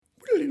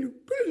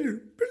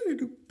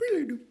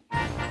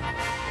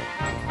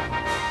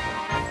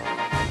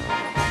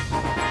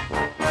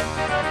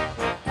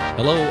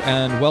Hello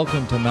and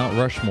welcome to Mount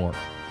Rushmore.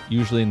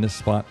 Usually in this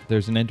spot,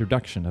 there's an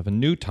introduction of a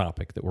new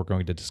topic that we're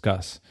going to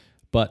discuss.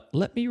 But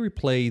let me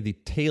replay the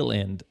tail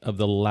end of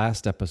the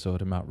last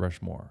episode of Mount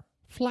Rushmore.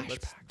 Flashback.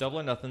 Let's double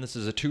or nothing. This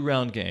is a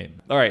 2-round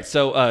game. All right,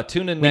 so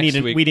tune in next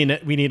week. We need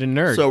a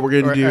nerd. So we're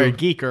gonna do or a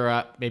geek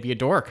or maybe a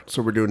dork.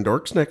 So we're doing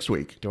dorks next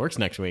week. Dorks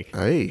next week.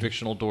 Hey,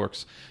 Fictional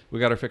dorks. We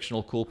got our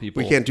fictional cool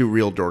people. we can't do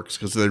real dorks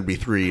because there'd be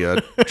three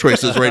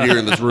choices right here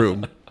in this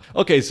room.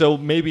 Okay, so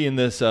maybe in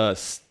this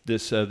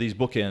these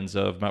bookends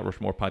of Mount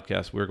Rushmore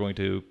podcast, we're going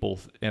to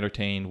both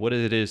entertain what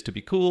it is to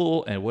be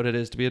cool and what it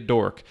is to be a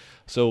dork.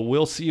 So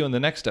we'll see you in the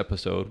next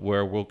episode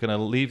where we're going to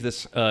leave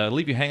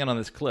you hanging on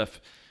this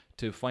cliff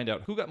to find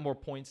out who got more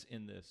points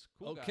in this.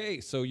 Cool Okay,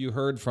 so you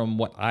heard from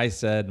what I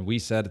said and we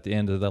said at the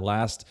end of the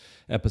last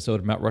episode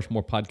of Mount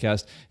Rushmore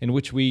podcast, in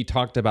which we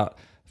talked about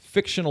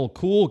fictional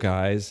cool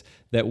guys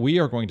that we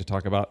are going to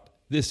talk about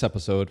this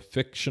episode,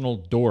 fictional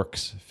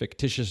dorks,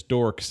 fictitious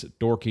dorks,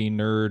 dorky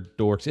nerd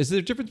dorks. Is there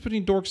a difference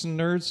between dorks and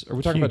nerds? Are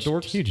we talking about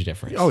dorks? Huge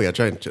difference. Oh yeah,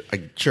 giant.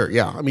 Sure,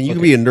 yeah. I mean, you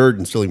can be a nerd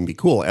and still even be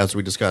cool, as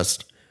we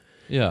discussed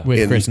Yeah.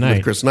 With Chris Knight.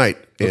 with Chris Knight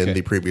in Okay.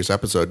 the previous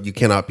episode. You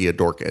cannot be a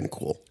dork and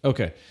cool.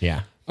 Okay.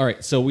 Yeah. All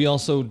right. So we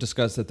also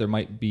discussed that there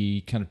might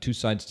be kind of two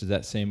sides to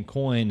that same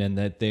coin and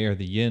that they are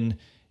the yin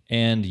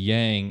and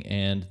yang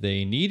and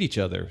they need each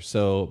other.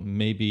 So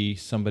maybe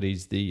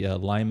somebody's the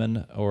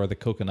lemon or the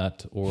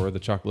coconut or the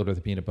chocolate or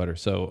the peanut butter.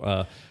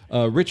 So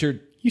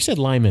Richard, You said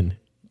Lyman.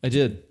 I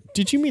did.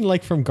 Did you mean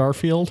like from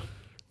Garfield?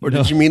 Or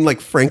did you mean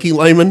like Frankie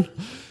Lyman?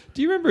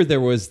 Do you remember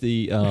there was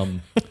the...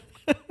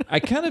 I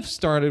kind of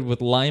started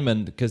with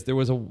Lyman because there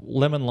was a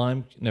lemon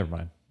lime.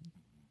 Never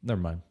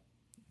mind.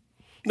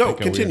 No,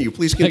 continue.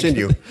 Please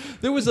continue.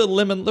 There was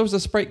a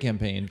Sprite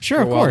campaign. Sure,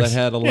 for a of while course. that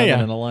had a Yeah, lemon yeah.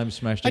 and a lime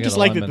smashed I together. just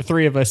like that lemon. the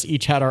three of us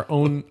each had our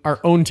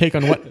own take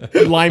on what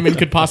Lyman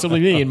could possibly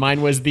be, and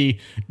mine was the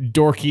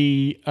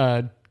dorky,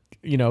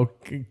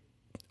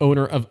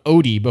 owner of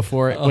Odie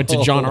before it went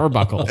to John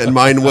Arbuckle. And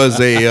mine was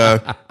a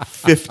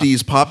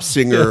 50s pop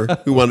singer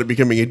who wound up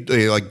becoming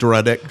a like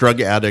drug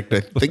addict,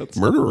 I think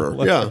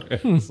murderer.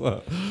 Yeah.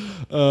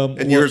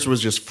 And yours was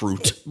just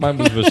fruit. Mine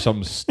was just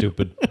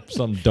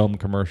some dumb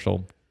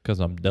commercial because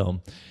I'm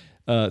dumb.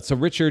 So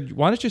Richard,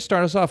 why don't you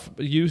start us off?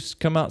 You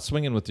come out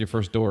swinging with your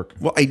first dork.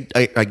 Well,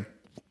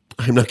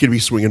 I'm not going to be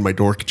swinging my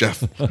dork,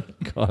 Jeff.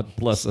 God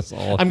bless us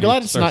all. I'm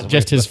glad it's not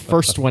just his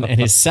first one and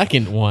his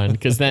second one,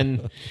 because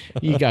then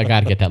you got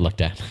to get that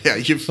looked at. Yeah,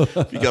 if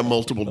you got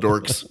multiple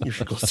dorks, you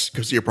should go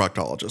see a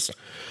proctologist.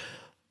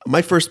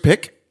 My first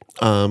pick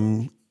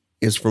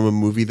is from a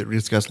movie that we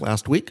discussed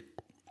last week.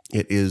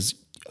 It is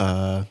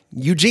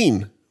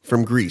Eugene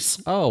from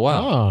Greece, Oh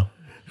wow. Oh,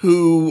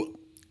 who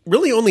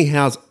really only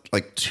has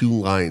like 2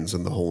 lines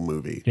in the whole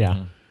movie.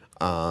 yeah.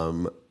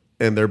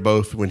 And they're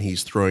both when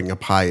he's throwing a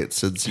pie at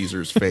Sid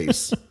Caesar's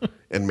face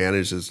and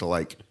manages to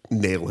like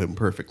nail him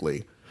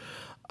perfectly.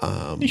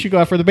 You should go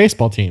out for the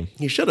baseball team.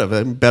 He should have.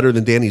 I'm better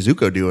than Danny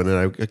Zuko doing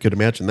it. I could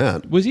imagine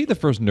that. Was he the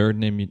first nerd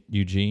named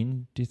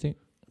Eugene? Do you think?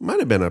 Might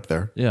have been up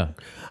there. Yeah.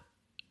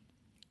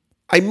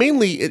 I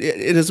mainly,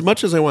 in as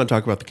much as I want to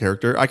talk about the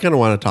character, I kind of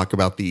want to talk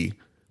about the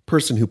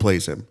person who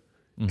plays him,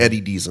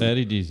 Eddie Deason,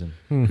 Eddie Deason.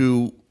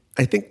 who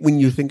I think when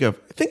you think of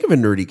a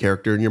nerdy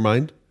character in your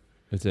mind,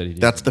 It's Eddie Deason.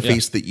 that's the Yeah.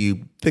 face that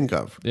you think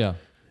of. Yeah.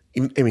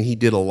 I mean, he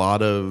did a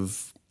lot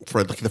of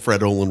the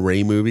Fred Olen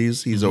Ray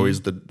movies. He's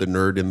always the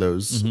nerd in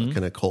those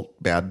kind of cult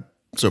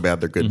so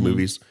bad they're good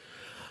movies.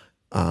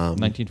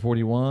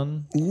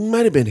 1941.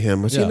 Might have been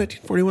him. Was he in Yeah.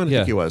 1941? I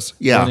think he was.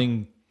 Yeah.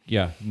 Running,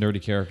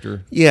 nerdy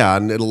character. Yeah,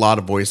 and did a lot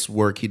of voice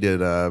work. He did,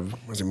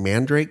 was it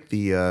Mandrake,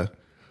 the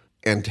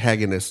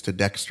antagonist to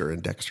Dexter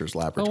in Dexter's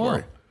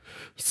Laboratory. wow.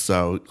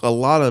 So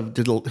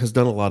has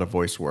done a lot of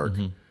voice work.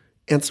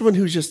 And someone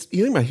who's just,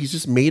 you think about it, he's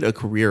just made a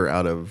career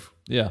out of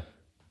Yeah.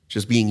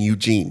 just being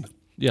Eugene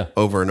Yeah.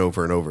 over and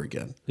over and over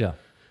again. Yeah.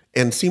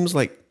 And seems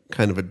like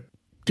kind of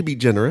to be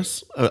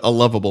generous, a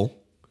lovable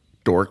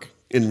dork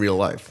in real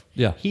life.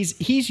 Yeah.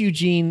 He's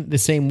Eugene the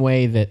same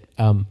way that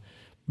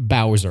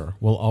Bowser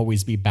will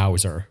always be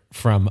Bowser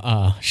from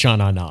Sha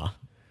Na Na.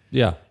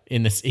 Yeah.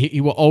 In this,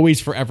 he will always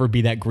forever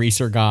be that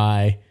greaser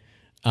guy.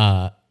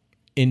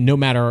 In no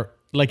matter,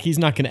 like, he's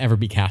not going to ever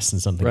be cast in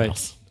something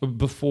else.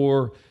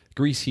 Before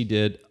Grease, he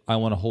did I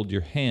Want to Hold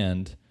Your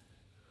Hand,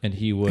 and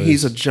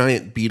He's a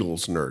giant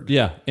Beatles nerd.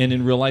 Yeah, and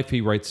in real life,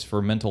 he writes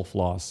for Mental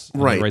Floss.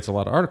 And Right. He writes a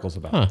lot of articles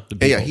about the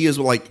Beatles. Yeah, he is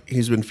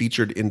he's been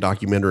featured in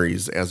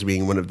documentaries as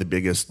being one of the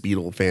biggest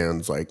Beatle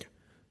fans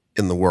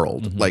in the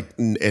world,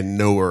 and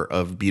knower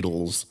of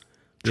Beatles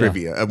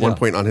trivia. At one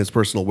point on his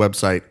personal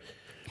website,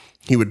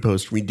 he would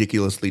post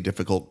ridiculously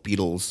difficult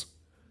Beatles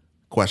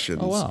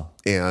questions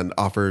and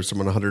offer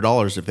someone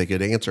 $100 if they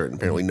could answer it. And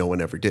apparently no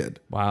one ever did.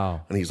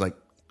 Wow. And he's like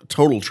a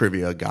total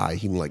trivia guy.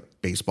 He like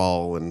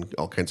baseball and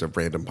all kinds of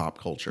random pop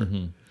culture.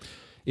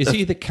 Is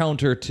he the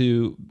counter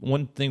to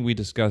one thing we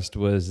discussed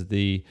was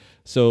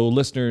so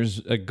listeners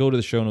go to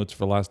the show notes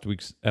for last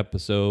week's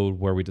episode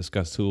where we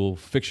discussed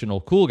fictional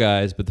cool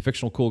guys, but the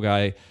fictional cool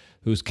guy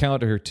who's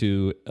counter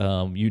to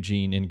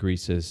Eugene in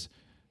Greece is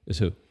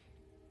who?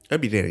 That'd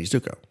be Danny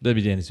Zuko. That'd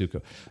be Danny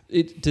Zuko.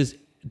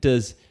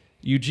 Does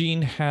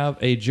Eugene have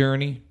a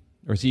journey,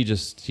 or is he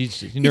just he's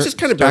just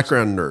kind of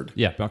background nerd.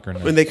 Yeah, background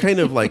nerd. And they kind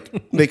of like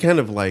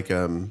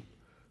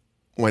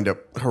wind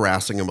up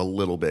harassing him a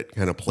little bit,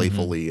 kind of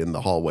playfully in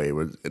the hallway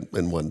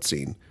in one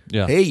scene.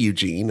 Yeah. Hey,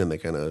 Eugene, and they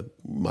kind of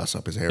muss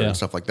up his hair Yeah. and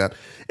stuff like that.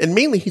 And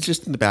mainly he's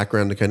just in the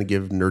background to kind of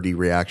give nerdy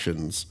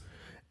reactions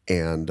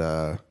and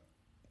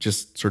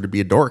just sort of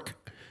be a dork.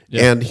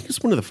 Yeah. And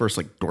he's one of the first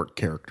like dork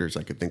characters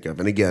I could think of.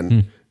 And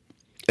again,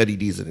 Eddie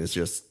Deezen is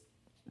just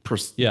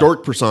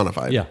dork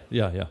personified.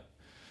 Yeah.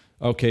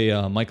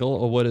 Okay,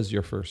 Michael, what is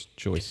your first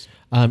choice?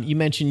 You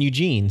mentioned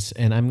Eugene's,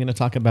 and I'm going to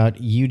talk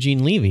about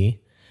Eugene Levy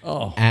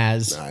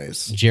as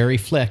Nice. Jerry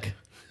Fleck.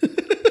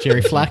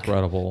 Jerry Fleck.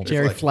 Incredible.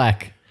 Jerry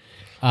Fleck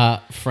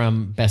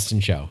from Best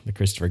in Show, the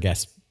Christopher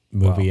Guest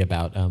movie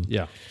about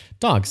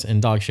dogs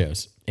and dog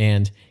shows.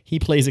 And he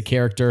plays a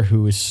character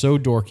who is so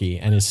dorky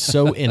and is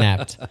so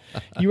inept.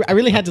 I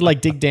really had to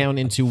like dig down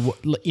into,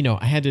 you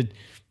had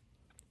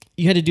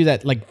to do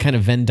that like kind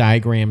of Venn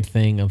diagram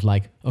thing of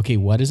like, okay,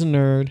 what is a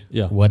nerd?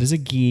 Yeah. What is a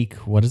geek?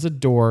 What is a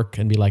dork?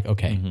 And be like,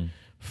 okay,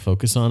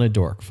 focus on a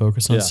dork.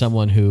 Focus on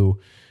someone who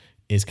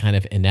is kind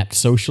of inept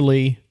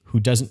socially, who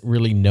doesn't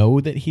really know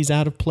that he's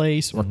out of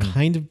place or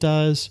kind of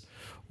does,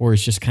 or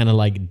is just kind of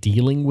like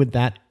dealing with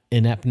that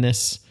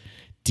ineptness,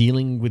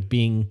 dealing with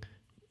being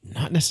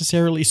not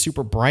necessarily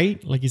super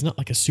bright. Like he's not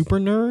like a super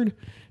nerd,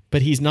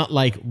 but he's not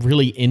like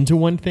really into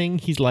one thing.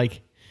 He's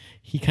like,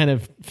 he kind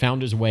of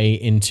found his way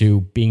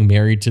into being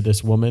married to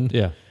this woman.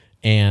 Yeah.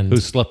 And Who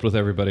slept with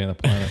everybody on the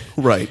planet.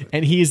 Right.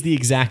 and he is the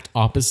exact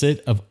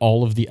opposite of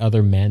all of the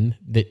other men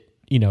that,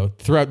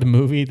 throughout the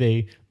movie,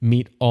 they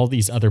meet all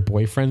these other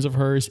boyfriends of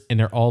hers, and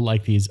they're all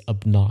like these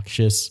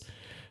obnoxious,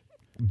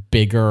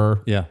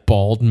 bigger,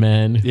 bald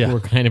men who are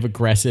kind of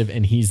aggressive,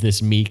 and he's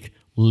this meek,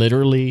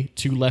 literally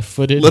two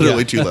left-footed.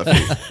 Literally two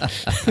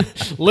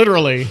left.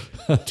 Literally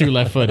two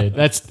left-footed.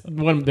 That's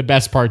one of the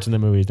best parts in the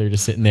movie. They're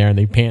just sitting there and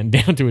they pan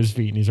down to his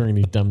feet, and he's wearing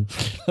these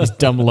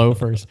dumb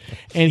loafers.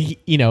 And he,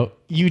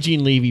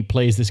 Eugene Levy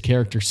plays this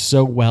character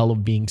so well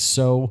of being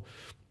so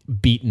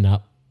beaten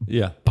up.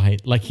 Yeah. By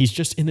like he's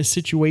just in a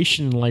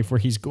situation in life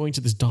where he's going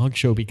to this dog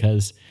show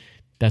because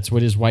that's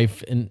what his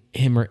wife and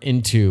him are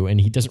into,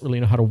 and he doesn't really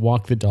know how to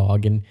walk the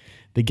dog. And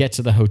they get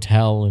to the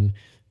hotel and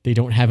they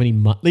don't have any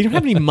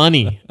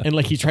money, and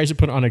like he tries to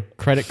put it on a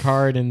credit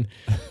card, and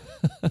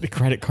the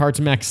credit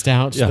card's maxed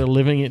out, so they're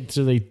living it.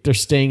 So they're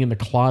staying in the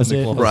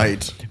closet,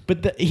 Right.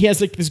 But he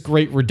has like this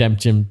great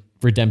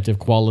redemptive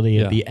quality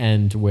at the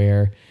end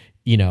where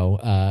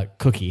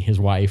Cookie,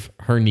 his wife,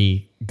 her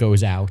knee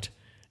goes out.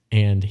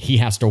 And he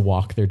has to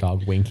walk their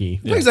dog Winky.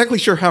 I'm not exactly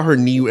sure how her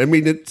knee. I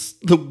mean, it's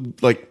the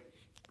like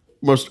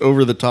most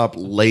over the top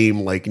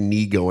lame like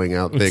knee going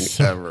out thing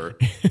ever.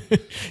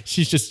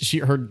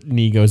 Her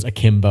knee goes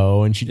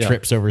akimbo and she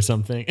trips over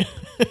something.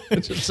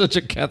 It's just such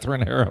a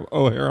Catherine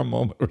O'Hara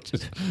moment, which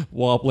is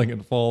wobbling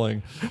and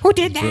falling. Who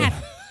did that?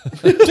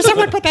 Did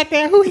someone put that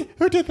there?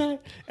 Who did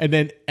that? And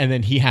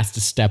then he has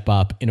to step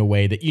up in a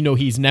way that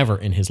he's never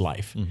in his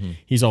life.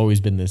 He's always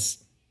been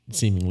this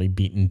seemingly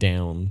beaten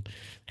down,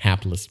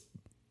 hapless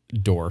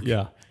dork.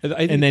 Yeah.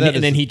 And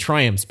then he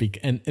triumphs,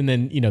 and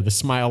then the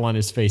smile on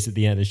his face at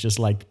the end is just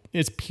like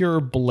it's pure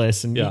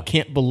bliss, and you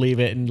can't believe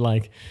it. And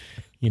like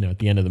at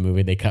the end of the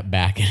movie, they cut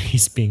back and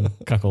he's being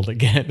cuckolded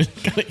again,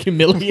 kind of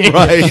humiliated.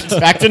 Right,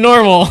 back to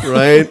normal.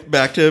 Right,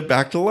 back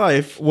to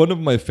life. One of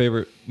my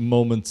favorite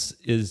moments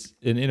is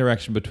an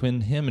interaction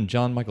between him and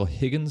John Michael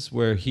Higgins,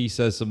 where he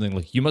says something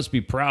like, "You must be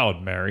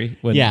proud, Mary."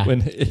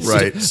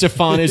 Right.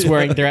 Stefan is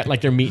wearing, they're at like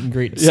their meet and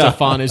greet.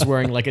 Stefan is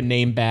wearing like a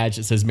name badge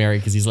that says Mary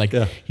because he's like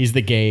he's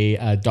the gay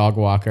dog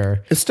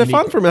walker. Is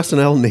Stefan from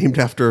SNL named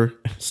after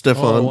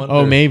Stefan?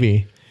 Oh,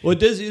 maybe. Well,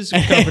 it is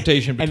a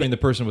confrontation between the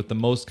person with the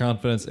most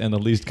confidence and the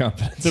least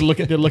confidence. They're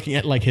looking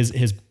at like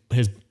his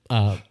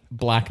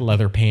black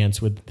leather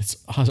pants with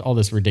all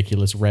this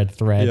ridiculous red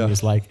thread. Yeah.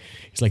 He's like,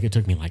 it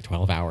took me like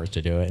 12 hours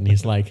to do it. And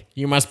he's like,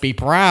 you must be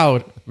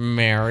proud,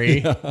 Mary.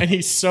 Yeah. And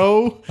he's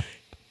so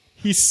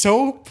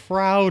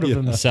proud of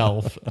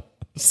himself.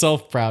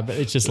 Self-proud, but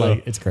it's just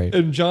like, it's great.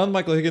 And John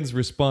Michael Higgins'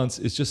 response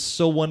is just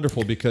so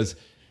wonderful because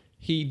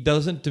he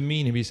doesn't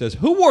demean him. He says,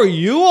 "Who are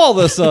you all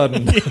of a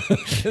sudden?"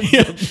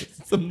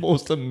 It's the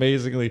most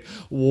amazingly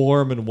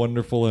warm and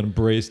wonderful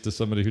embrace to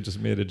somebody who just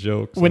made a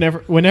joke. So.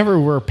 Whenever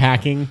we're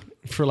packing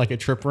for like a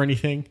trip or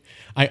anything,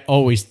 I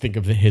always think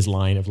of his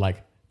line of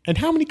like, "And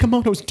how many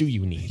kimonos do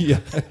you need?" Yeah,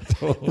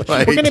 totally.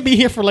 Right. We're going to be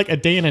here for like a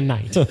day and a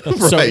night. So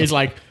it's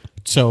like,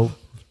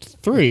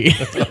 3.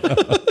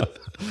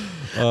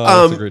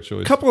 That's a great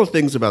choice. A couple of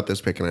things about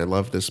this pick, and I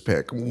love this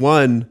pick.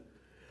 One,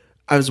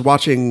 I was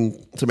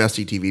watching some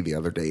SCTV the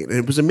other day, and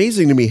it was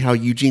amazing to me how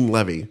Eugene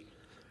Levy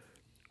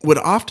would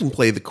often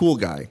play the cool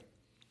guy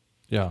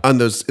Yeah.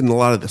 in a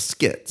lot of the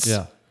skits.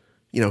 Yeah.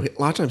 you know,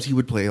 a lot of times he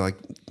would play like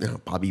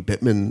Bobby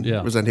Bittman.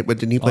 Yeah. Was that him? But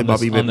didn't he play on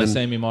Bobby the, on the Bittman?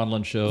 Sammy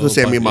Maudlin show. The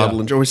Sammy but,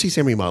 Maudlin, or was he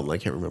Sammy Maudlin?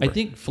 I can't remember. I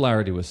think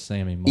Flaherty was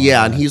Sammy Maudlin.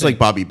 Yeah, and he's I like think.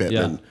 Bobby Bittman.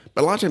 Yeah.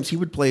 But a lot of times he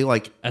would play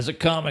like As a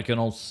comic in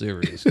all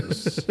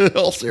seriousness.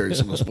 all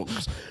seriousness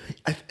books.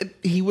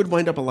 He would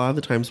wind up a lot of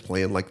the times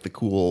playing like the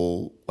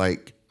cool,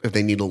 like if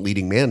they need a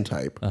leading man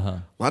type.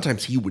 A lot of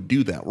times he would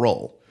do that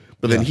role,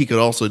 but then he could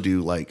also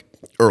do like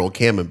Earl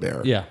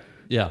Camembert. yeah.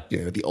 Yeah.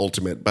 You know, the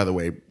ultimate. By the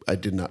way, I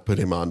did not put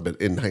him on, but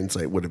in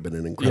hindsight, would have been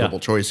an incredible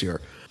choice here.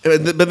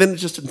 But then,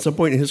 just at some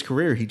point in his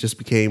career, he just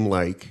became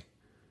like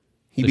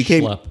The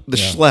became schlep. the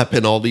Yeah. schlep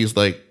in all these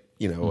like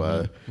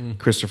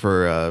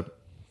Christopher.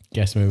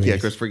 Guest movies. Yeah,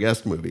 Christopher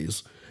Guest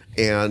movies.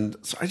 And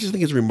so I just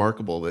think it's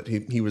remarkable that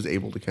he was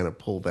able to kind of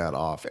pull that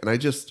off. And I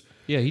just,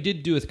 Yeah, he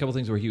did do a couple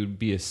things where he would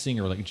be a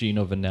singer like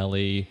Gino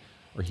Vanelli,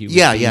 or he would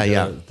Yeah, be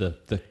yeah,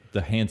 the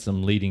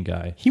handsome leading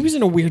guy. He was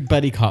in a weird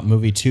buddy cop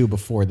movie too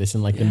before this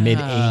in like the mid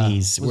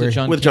 '80s. Was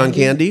it with John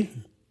Candy,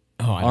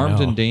 Oh, I don't Armed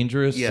know. and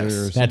Dangerous? Yes.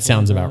 or That something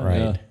sounds like about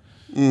right.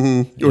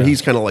 Yeah. or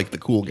he's kind of like the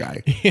cool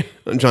guy.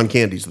 And John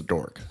Candy's the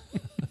dork.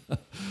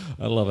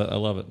 I love it. I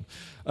love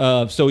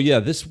it. So yeah,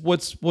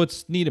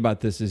 what's neat about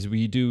this is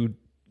we do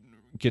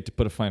get to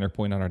put a finer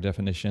point on our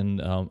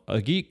definition.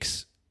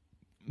 Geeks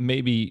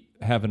maybe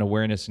have an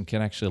awareness and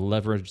can actually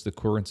leverage the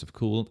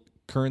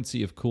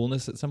currency of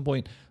coolness at some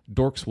point.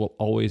 Dorks will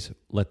always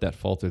let that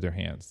fall through their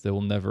hands. They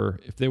will never,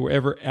 if they were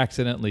ever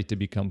accidentally to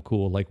become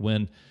cool, like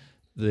when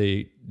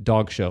the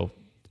dog show,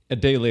 a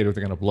day later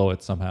they're going to blow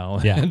it somehow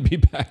and be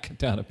back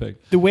down a peg.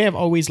 The way I've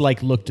always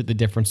like looked at the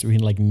difference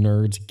between like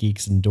nerds,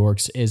 geeks, and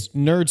dorks is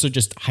nerds are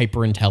just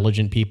hyper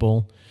intelligent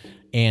people,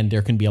 and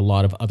there can be a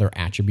lot of other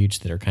attributes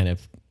that are kind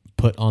of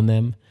put on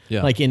them.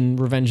 Yeah. Like in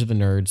Revenge of the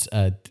Nerds,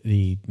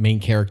 the main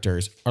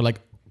characters are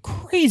like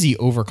crazy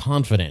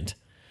overconfident.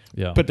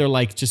 Yeah. But they're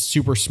like just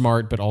super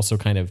smart, but also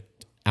kind of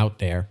out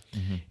there.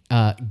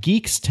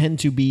 Geeks tend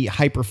to be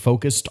hyper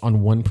focused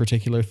on one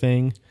particular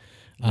thing,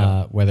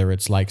 whether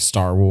it's like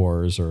Star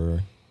Wars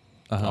or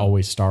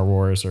always Star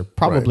Wars, or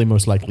probably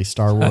most likely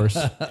Star Wars,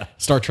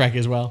 Star Trek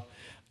as well.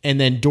 And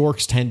then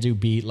dorks tend to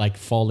be like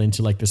fall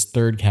into like this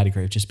third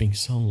category of just being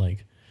so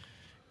like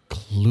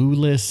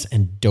clueless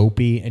and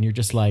dopey, and you're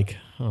just like,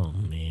 oh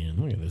man,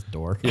 look at this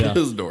dork. Yeah.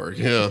 His dork,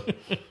 yeah.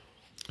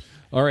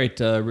 All right,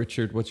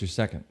 Richard, what's your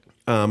second?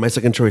 My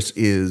second choice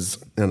is,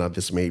 and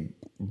this may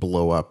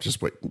blow up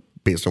just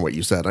based on what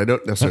you said. I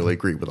don't necessarily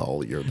agree with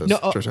all your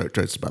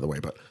choices, by the way,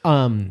 but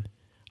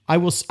I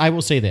will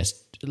say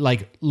this,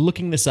 like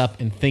looking this up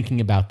and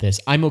thinking about this,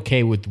 I'm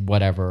okay with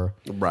whatever.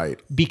 right.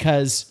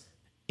 Because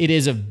it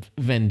is a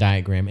Venn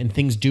diagram and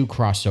things do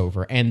cross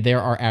over, and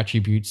there are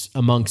attributes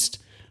amongst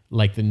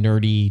like the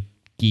nerdy,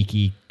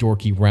 geeky,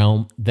 dorky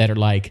realm that are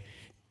like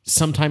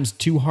sometimes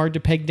too hard to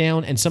peg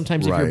down, and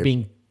sometimes if you're Right.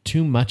 being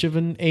too much of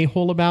an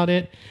a-hole about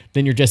it,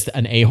 then you're just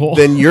an a-hole.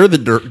 Then you're the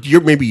dork. You're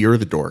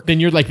the dork. Then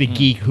you're like the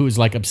geek who's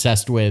like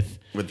obsessed with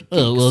With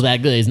oh, well,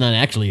 that guy's not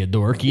actually a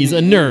dork. He's a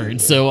nerd,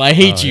 so I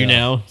hate you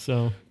now.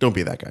 So Don't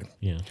be that guy.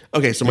 yeah.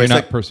 Okay, so my You're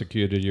not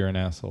persecuted. You're an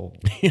asshole.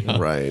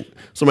 right.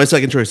 So my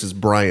second choice is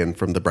Brian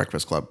from The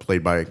Breakfast Club,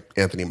 played by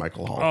Anthony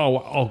Michael Hall.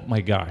 Oh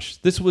my gosh,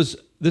 this was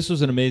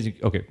an amazing.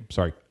 Okay,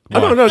 sorry. no,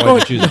 Why go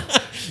did you choose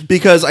it?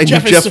 Because I knew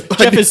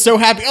Jeff is so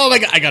happy. Oh my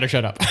god, I gotta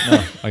shut up.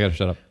 No, I gotta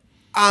shut up.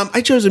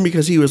 I chose him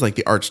because he was like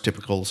the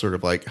archetypical sort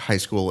of like high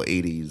school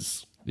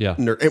 80s Yeah.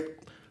 nerd.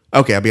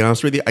 Okay, I'll be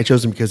honest with you. I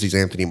chose him because he's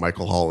Anthony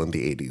Michael Hall in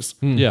the 80s.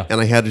 Yeah. And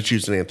I had to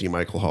choose an Anthony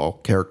Michael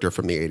Hall character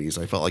from the 80s.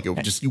 I felt like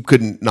it just, you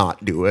couldn't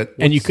not do it.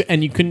 And you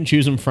couldn't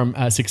choose him from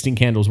 16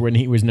 Candles when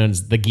he was known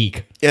as the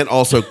geek. And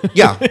also,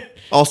 yeah,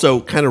 also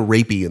kind of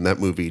rapey in that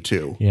movie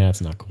too. Yeah,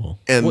 it's not cool.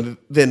 And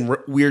then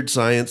Weird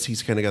Science,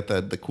 he's kind of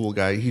got the cool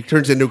guy. He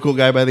turns into a cool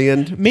guy by the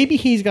end. Maybe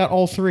he's got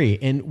all three.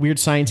 In Weird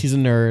Science, he's a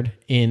nerd.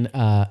 In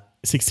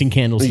 16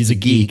 Candles, he's a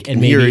geek.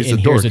 And Here maybe he's a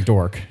here's a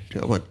dork. dork.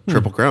 Yeah, what,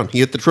 Triple Crown. He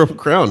hit the Triple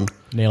Crown.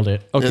 Nailed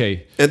it.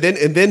 Okay, And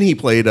then he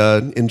played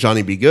in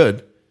Johnny Be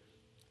Good,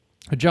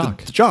 a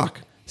jock. the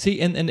jock.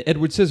 See, and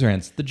Edward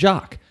Scissorhands, the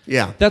jock.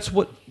 Yeah. That's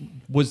what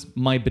was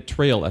my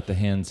betrayal at the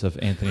hands of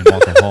Anthony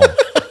Michael Hall.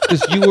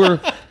 Because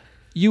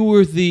you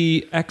were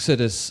the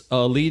Exodus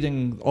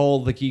leading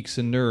all the geeks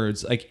and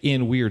nerds. Like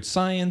in Weird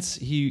Science,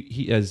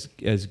 he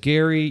as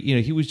Gary,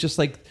 he was just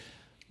like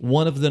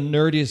one of the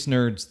nerdiest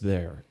nerds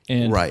there.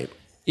 And Right.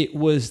 it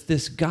was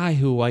this guy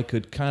who I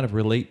could kind of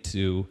relate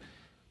to,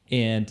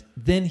 and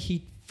then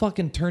he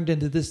fucking turned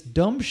into this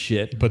dumb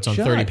shit. Puts on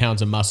jock. 30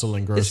 pounds of muscle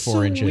and grows It's 4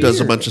 so inches. weird. Does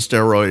a bunch of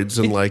steroids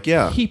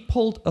and He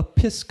pulled a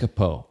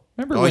Piscopo.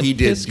 Remember Oh, when he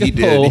did. He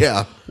Piscopo did,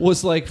 yeah.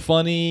 was like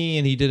funny,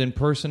 and he did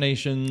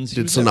impersonations. He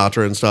did was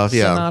Sinatra and stuff.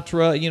 Yeah.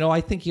 Sinatra. I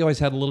think he always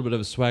had a little bit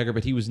of a swagger,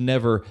 but he was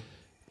never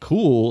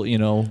cool. He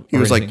or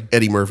was like anything.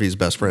 Eddie Murphy's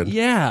best friend.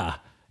 Yeah.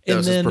 That And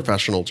was his then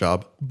professional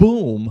job.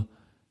 boom,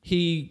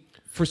 he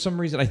for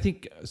some reason, I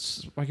think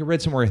like I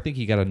read somewhere, I think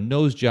he got a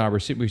nose job or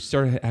something. He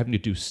started having to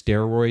do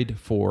steroid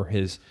for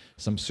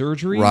some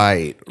surgery.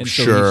 Right. And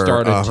so Sure. he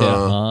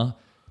started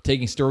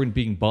taking steroid and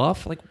being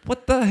buff. Like,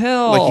 what the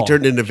hell? Like he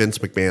turned into Vince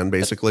McMahon,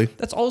 basically.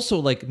 That's also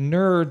like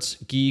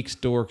nerds, geeks,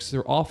 dorks.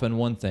 They're often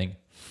one thing,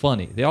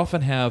 funny. They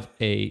often have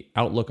a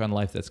outlook on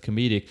life that's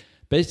comedic,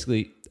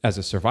 basically as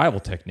a survival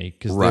technique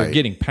because they're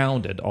getting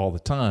pounded all the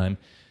time.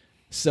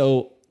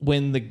 So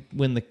when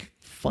the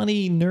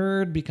funny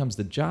nerd becomes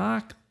the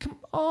jock, come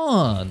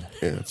on.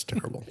 Yeah, it's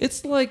terrible.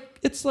 It's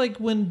like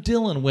when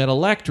Dylan went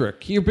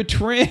electric. You're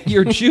betraying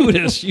your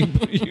Judas. You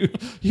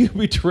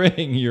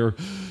betraying your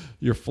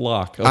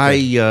flock.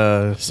 Okay.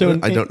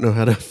 I don't know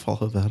how to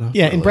follow that up.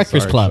 Yeah, in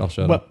Breakfast I'll Club.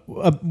 shut up.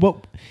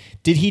 What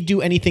did he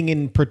do anything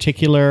in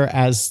particular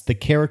as the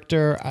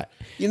character?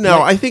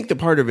 I think the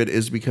part of it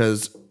is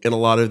because in a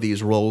lot of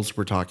these roles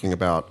we're talking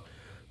about,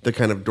 the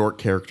kind of dork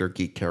character,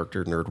 geek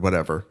character, nerd,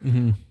 whatever,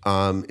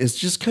 is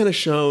just kind of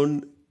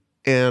shown,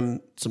 and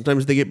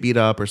sometimes they get beat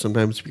up, or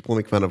sometimes people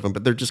make fun of them,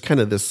 but they're just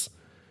kind of this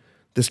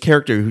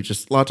character who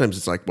just, a lot of times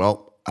it's like,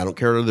 well, I don't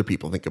care what other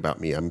people think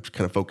about me. I'm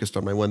kind of focused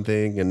on my one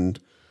thing, and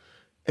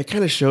it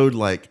kind of showed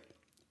like,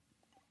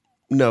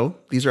 no,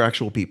 these are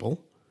actual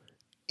people,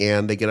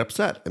 and they get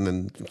upset, and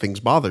then things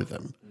bother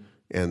them,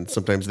 and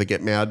sometimes they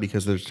get mad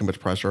because there's too much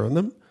pressure on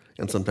them.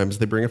 And sometimes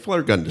they bring a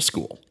flare gun to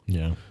school.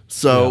 Yeah.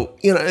 So,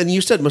 and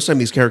you said most of the time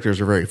these characters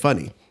are very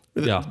funny.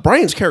 Yeah.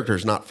 Brian's character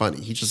is not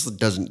funny. He just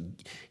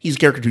doesn't, he's a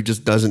character who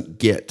just doesn't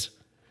get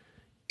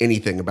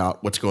anything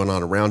about what's going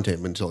on around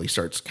him until he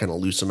starts kind of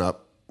loosen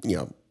up,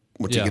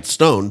 once he gets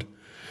stoned,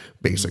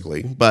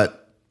 basically. Mm-hmm.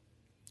 But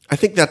I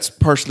think that's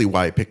partially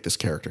why I picked this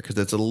character, because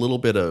it's a little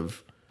bit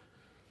of,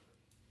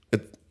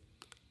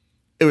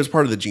 it was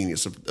part of the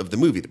genius of the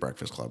movie, The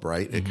Breakfast Club,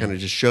 right? Mm-hmm. It kind of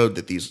just showed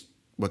that these,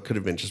 what could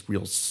have been just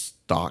real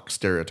stock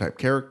stereotype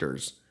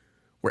characters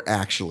were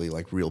actually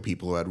like real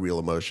people who had real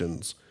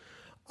emotions,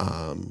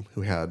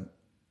 who had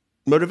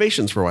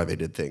motivations for why they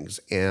did things,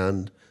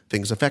 and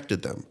things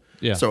affected them.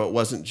 Yeah. So it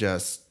wasn't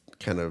just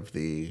kind of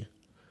the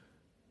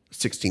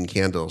 16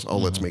 Candles,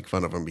 let's make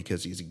fun of him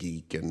because he's a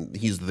geek and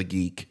he's the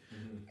geek,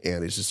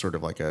 and it's just sort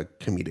of like a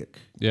comedic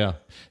foil.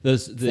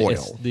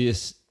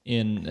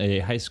 In a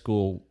high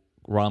school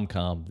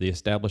rom-com, the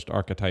established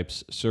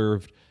archetypes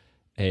served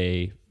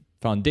a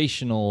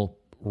foundational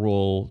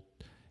role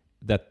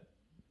that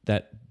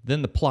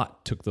then the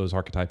plot took those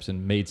archetypes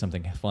and made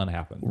something fun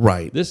happen.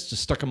 Right. This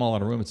just stuck them all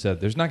in a room and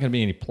said, there's not going to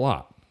be any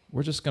plot.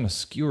 We're just going to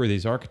skewer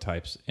these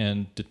archetypes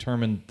and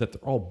determine that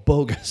they're all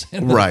bogus.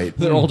 And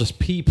they're all just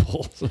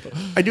people.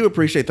 I do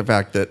appreciate the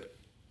fact that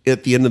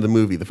at the end of the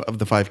movie, of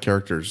the 5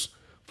 characters,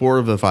 4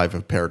 of the 5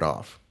 have paired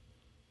off.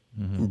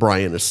 Mm-hmm.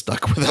 Brian is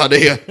stuck without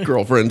a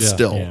girlfriend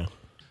still. Yeah.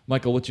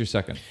 Michael, what's your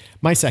second?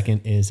 My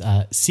second is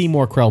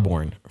Seymour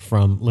Krelborn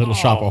from Little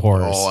Shop of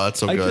Horrors. Oh,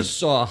 that's so good. I just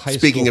saw a high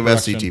Speaking school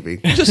of production.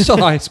 SCTV. I just saw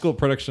a high school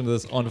production of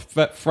this on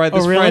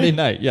Friday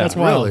night. Yeah, That's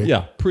wild. Really?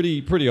 Yeah,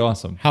 pretty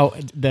awesome. How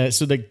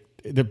the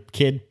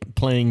kid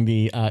playing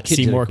the Kid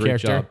Seymour did a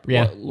great character,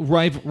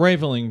 job.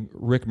 Rivaling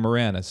Rick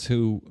Moranis,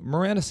 who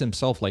Moranis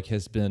himself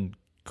has been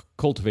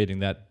cultivating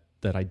that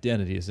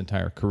identity his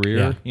entire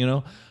career.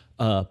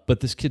 But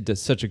this kid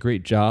does such a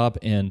great job.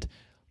 And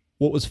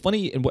what was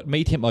funny and what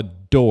made him a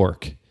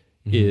dork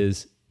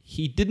is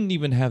he didn't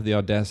even have the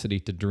audacity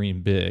to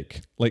dream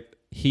big. Like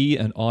he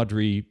and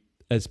Audrey,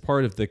 as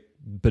part of the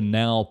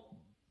banality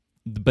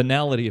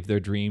of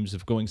their dreams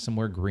of going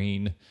somewhere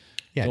green.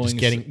 Yeah, just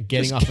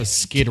getting off a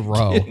Skid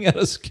Row. Getting out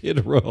of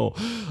Skid Row.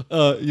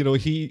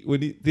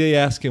 They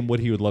ask him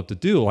what he would love to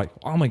do, like,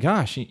 oh my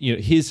gosh,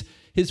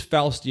 his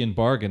Faustian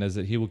bargain is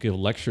that he will give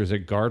lectures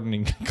at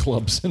gardening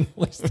clubs and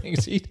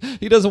things. He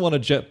doesn't want a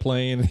jet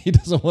plane. He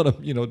doesn't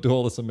want to do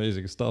all this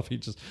amazing stuff.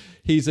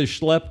 He's a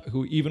schlep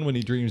who, even when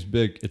he dreams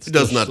big, he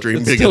does not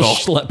dream big at all.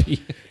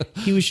 Schleppy.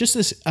 He was just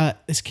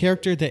this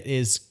character that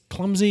is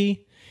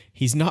clumsy.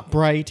 He's not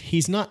bright.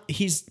 He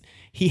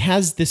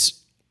has this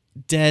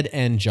dead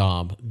end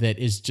job that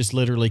is just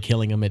literally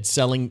killing him. It's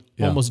selling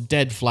almost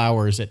dead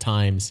flowers at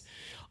times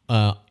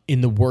in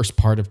the worst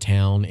part of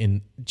town,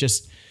 and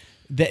just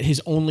that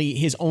his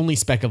only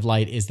speck of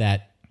light is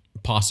that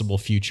possible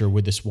future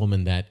with this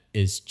woman that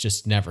is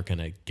just never going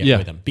to get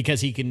with him, because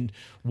she's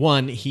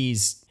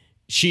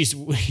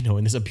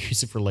in this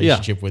abusive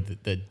relationship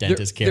with the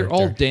dentist character. They're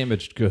all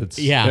damaged goods.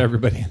 Yeah,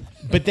 everybody.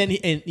 But then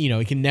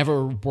he can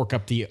never work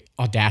up the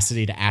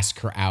audacity to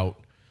ask her out.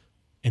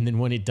 And then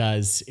when it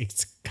does,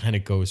 it kind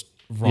of goes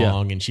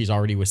wrong, and she's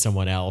already with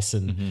someone else.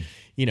 And,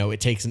 it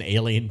takes an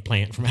alien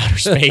plant from outer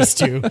space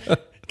to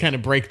kind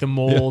of break the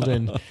mold.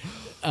 And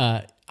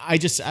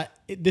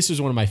this was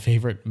one of my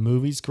favorite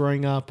movies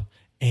growing up.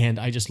 And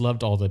I just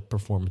loved all the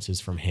performances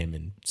from him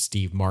and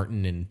Steve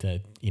Martin, and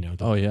the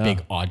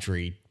big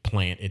Audrey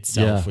plant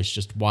itself was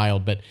just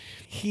wild. But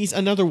he's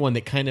another one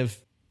that kind of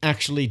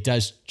actually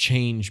does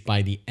change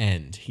by the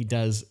end. He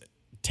does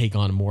take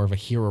on more of a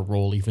hero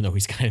role, even though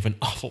he's kind of an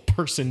awful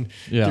person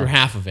through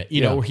half of it.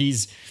 Where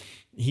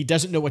he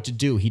doesn't know what to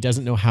do. He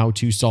doesn't know how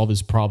to solve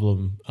his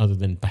problem other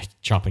than by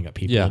chopping up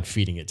people and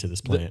feeding it to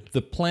this plant.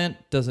 The plant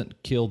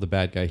doesn't kill the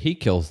bad guy. He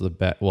kills the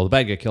bad. Well, the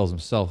bad guy kills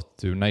himself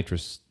through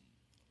nitrous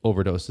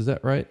overdose. Is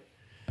that right?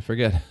 I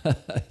forget.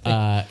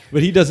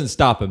 But he doesn't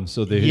stop him,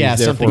 so he's Yeah,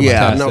 therefore something like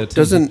Yeah,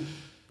 protected.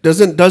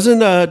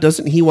 no,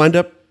 doesn't he wind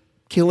up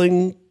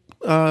killing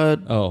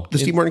Oh, the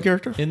Steve Martin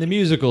character? in the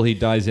musical, he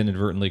dies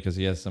inadvertently because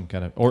he has some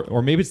kind of,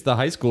 or maybe it's the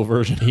high school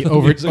version. He of the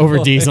musical.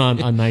 overdoes on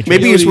nitrous.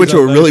 Maybe he Coyotes switched to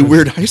a on really nitrous.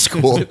 weird high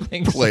school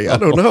think play. so. I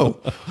don't know.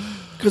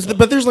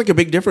 But there's like a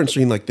big difference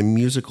between like the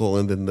musical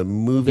and then the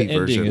movie The ending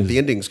version. is The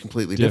ending's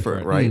completely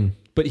different, right?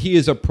 But he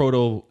is a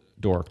proto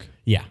dork.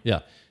 Yeah.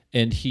 Yeah.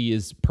 And he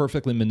is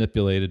perfectly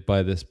manipulated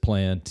by this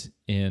plant.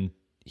 And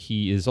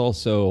he is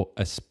also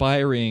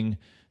aspiring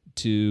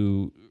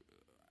to,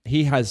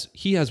 he has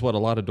what a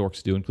lot of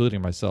dorks do,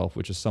 including myself,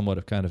 which is somewhat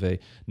of kind of a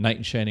knight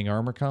in shining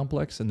armor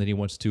complex. And then he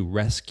wants to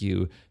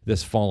rescue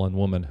this fallen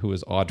woman who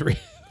is Audrey,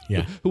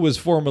 Yeah. who was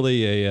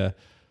formerly a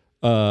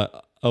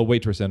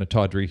waitress in a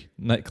tawdry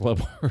nightclub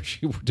where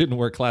she didn't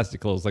wear classy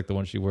clothes like the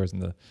one she wears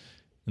in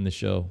the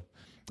show.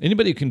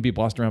 Anybody who can be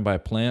bossed around by a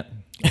plant,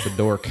 it's a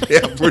dork.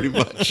 Yeah, pretty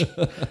much.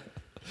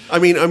 I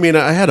mean,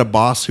 I had a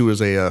boss who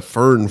was a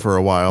fern for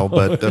a while,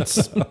 but that's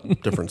a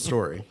different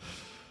story.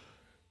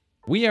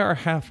 We are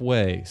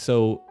halfway.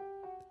 So,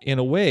 in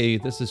a way,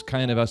 this is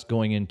kind of us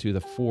going into the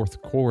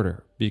fourth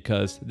quarter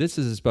because this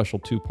is a special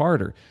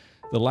two-parter.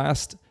 The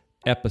last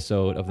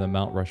episode of the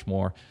Mount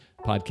Rushmore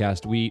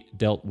podcast, we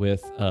dealt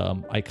with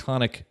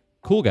iconic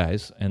cool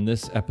guys. And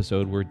this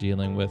episode, we're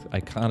dealing with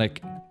iconic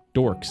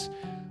dorks.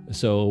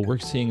 So we're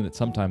seeing that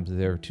sometimes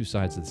they're two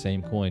sides of the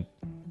same coin.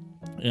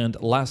 And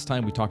last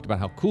time we talked about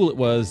how cool it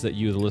was that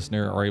you, the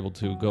listener, are able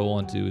to go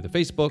onto the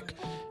Facebook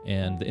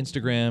and the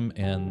Instagram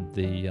and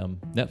the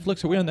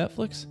Netflix. Are we on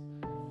Netflix?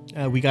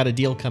 We got a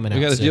deal coming out.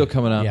 We got a soon. deal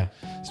coming out. Yeah.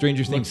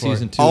 Stranger Things for it.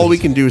 season 2. All we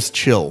can do is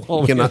chill.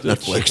 All We cannot do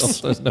is chill.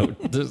 Netflix.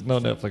 There's no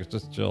Netflix,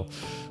 just chill.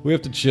 We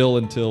have to chill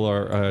until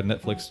our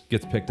Netflix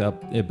gets picked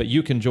up. But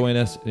you can join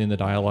us in the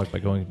dialogue by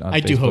going on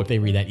I Facebook. do hope they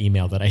read that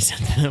email that I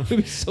sent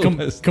them. So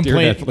nice. Dear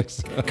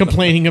Netflix.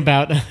 complaining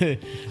about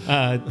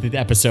the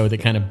episode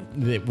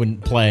that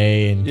wouldn't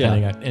play and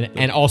Yeah.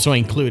 and also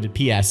included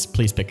P.S.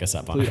 Please pick us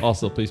up on it.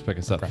 Also, please pick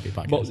us up. Crappy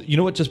podcast. Well, you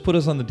know what? Just put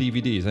us on the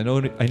DVDs.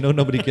 I know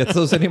nobody gets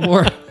those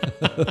anymore.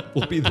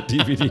 We'll be the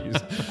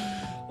DVDs.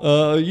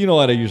 You know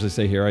what I usually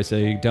say here? I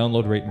say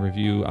download, rate, and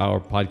review our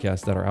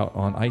podcasts that are out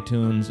on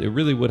iTunes. It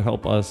really would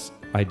help us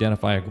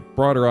identify a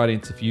broader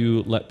audience if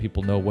you let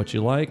people know what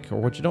you like or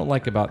what you don't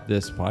like about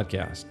this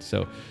podcast.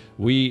 So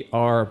we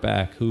are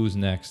back. Who's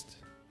next?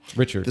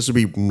 Richard. This would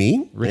be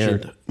me.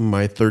 Richard. And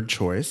my third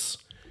choice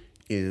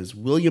is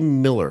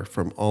William Miller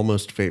from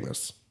Almost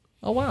Famous.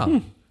 Oh,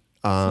 wow.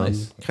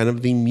 Nice. Kind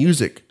of the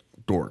music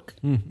dork.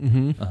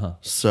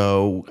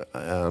 So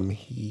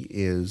he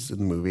is in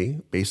the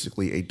movie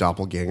basically a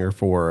doppelganger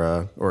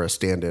for, or a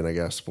stand-in, I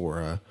guess,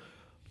 for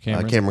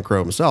Cameron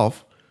Crowe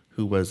himself,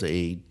 who was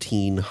a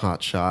teen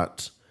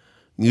hotshot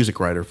music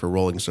writer for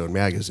Rolling Stone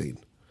magazine.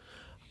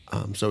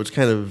 So it's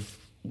kind of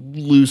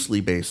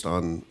loosely based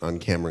on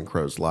Cameron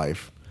Crowe's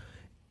life.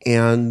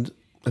 And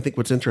I think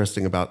what's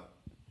interesting about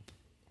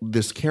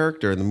this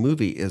character in the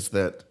movie is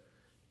that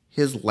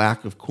his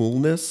lack of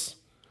coolness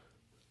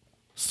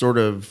sort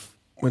of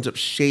winds up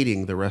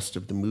shading the rest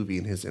of the movie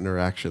and his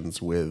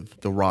interactions with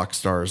the rock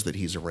stars that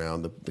he's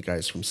around, the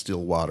guys from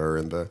Stillwater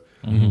and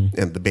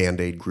the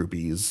Band-Aid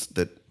groupies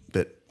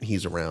that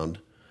he's around.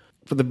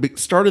 For the big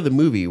start of the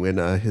movie, when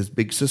his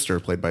big sister,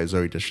 played by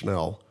Zooey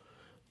Deschanel,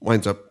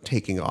 winds up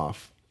taking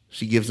off,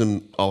 she gives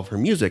him all of her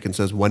music and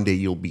says, "One day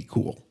you'll be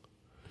cool."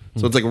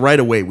 So it's like right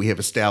away we have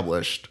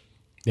established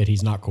That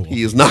he's not cool.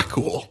 he is not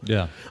cool.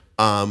 Yeah.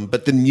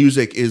 But the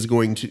music is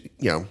going to,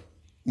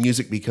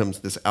 music becomes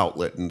this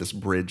outlet and this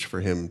bridge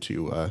for him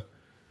to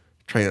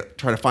try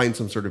to find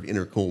some sort of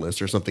inner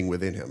coolness or something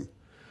within him.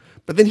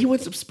 But then he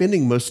winds up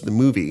spending most of the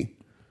movie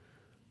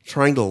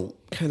trying to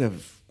kind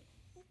of,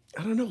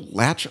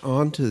 latch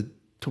on to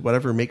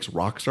whatever makes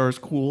rock stars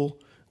cool,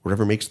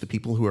 whatever makes the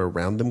people who are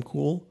around them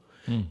cool.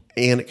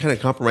 And it kind of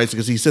compromises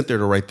because he's sent there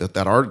to write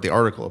the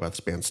article about this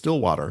band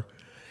Stillwater.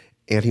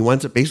 And he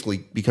winds up basically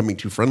becoming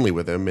too friendly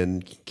with him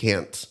and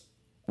can't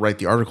write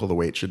the article the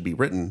way it should be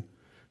written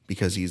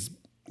because he's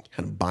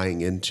kind of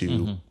buying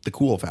into the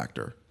cool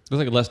factor. It was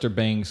like Lester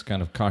Bangs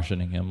kind of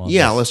cautioning him on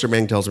Yeah, this. Lester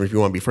Bang tells him if you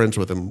want to be friends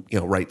with him,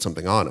 write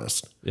something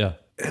honest. Yeah.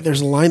 And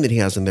there's a line that he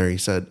has in there. He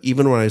said,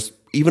 even when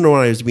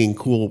I was being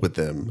cool with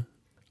them,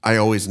 I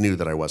always knew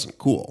that I wasn't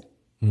cool.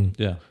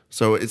 Yeah.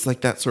 So it's like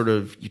that sort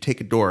of, you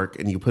take a dork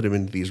and you put him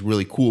into these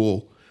really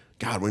cool,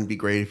 God, wouldn't it be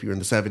great if you were in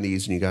the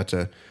 70s and you got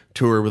to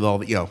tour with all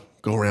the,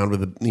 go around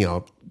with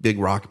a, big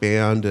rock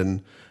band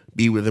and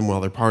be with them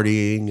while they're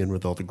partying and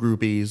with all the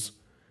groupies.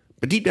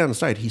 But deep down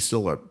inside, he's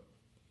still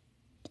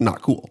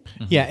not cool.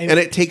 Yeah. And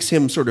it takes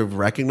him sort of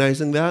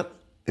recognizing that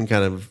and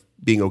kind of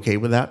being okay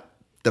with that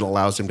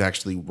allows him to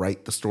actually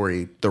write the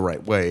story the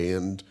right way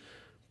and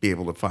be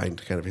able to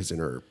find kind of his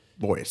inner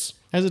voice.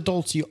 As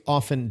adults, you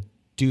often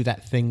do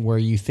that thing where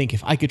you think,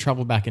 if I could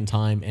travel back in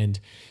time and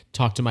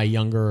talk to my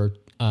younger,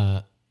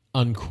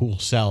 uncool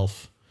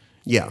self,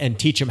 Yeah. and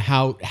teach him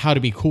how to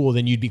be cool,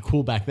 then you'd be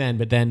cool back then.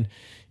 But then,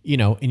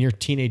 in your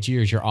teenage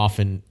years, you're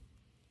often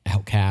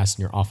outcast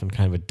and you're often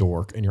kind of a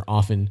dork and you're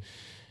often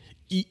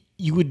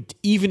you would,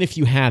 even if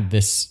you had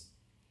this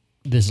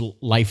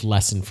life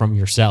lesson from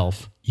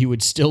yourself, you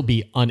would still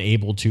be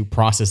unable to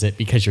process it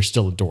because you're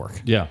still a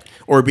dork. Yeah.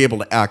 Or be able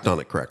to act on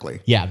it correctly.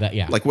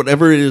 Yeah. Like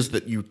whatever it is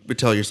that you would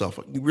tell yourself,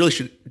 you really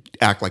should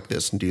act like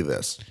this and do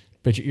this.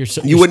 But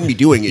You wouldn't be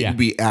doing it. Yeah. You'd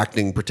be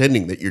acting,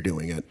 pretending that you're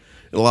doing it.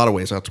 In a lot of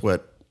ways, that's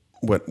what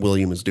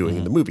William is doing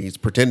in the movie. He's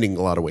pretending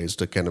a lot of ways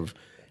to kind of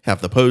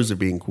have the pose of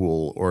being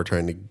cool or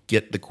trying to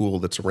get the cool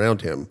that's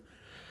around him.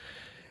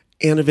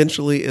 And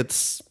eventually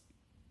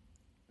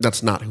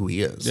that's not who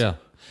he is. Yeah.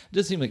 It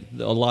does seem like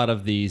a lot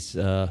of these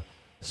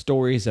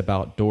stories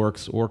about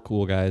dorks or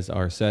cool guys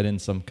are set in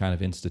some kind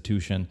of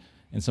institution,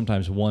 and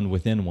sometimes one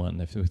within one.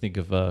 If we think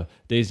of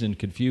Dazed and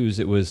Confused,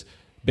 it was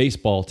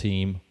baseball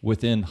team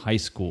within high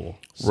school.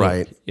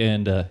 Right.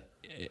 And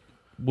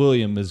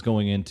William is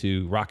going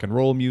into rock and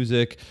roll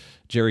music.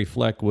 Jerry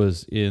Fleck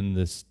was in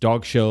this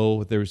dog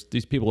show.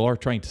 These people are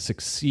trying to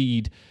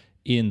succeed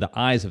in the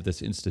eyes of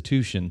this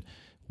institution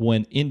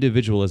when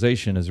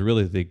individualization is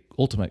really the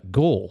ultimate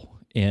goal.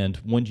 And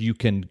when you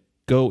can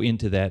go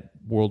into that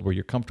world where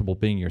you're comfortable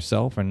being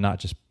yourself and not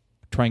just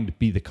trying to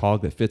be the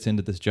cog that fits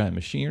into this giant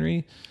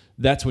machinery,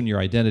 that's when your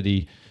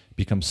identity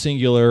becomes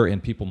singular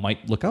and people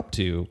might look up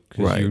to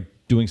because you're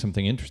doing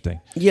something interesting.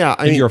 Yeah,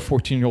 I mean, you're a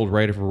 14-year-old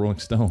writer for Rolling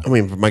Stone. I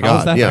mean, my How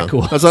is God, that yeah, not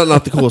cool? That's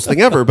not the coolest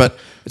thing ever. But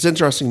it's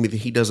interesting to me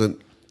that he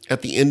doesn't.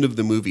 At the end of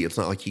the movie, it's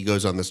not like he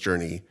goes on this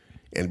journey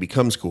and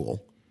becomes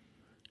cool.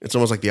 It's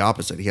almost like the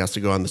opposite. He has to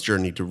go on this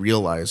journey to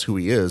realize who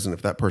he is, and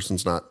if that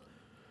person's not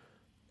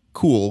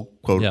cool,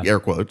 quote air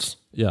quotes,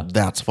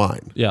 that's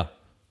fine. Yeah,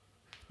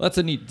 that's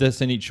a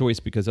neat choice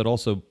because it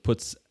also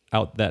puts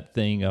out that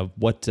thing of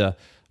what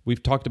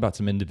we've talked about.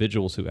 Some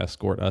individuals who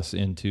escort us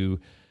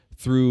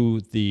through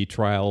the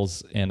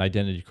trials and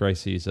identity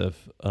crises of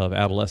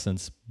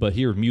adolescence, but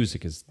here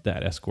music is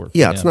that escort.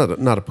 Yeah, it's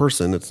not a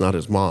person. It's not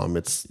his mom.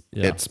 It's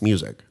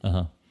music.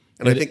 Uh-huh.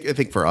 And I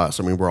think for us,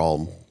 I mean, we're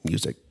all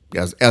music,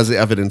 as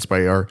evidenced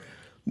by our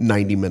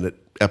 90-minute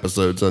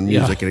episodes on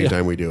music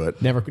anytime we do it.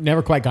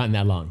 Never quite gotten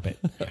that long, but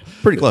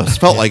Pretty close.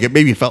 Felt like it.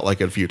 Maybe felt like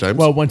it a few times.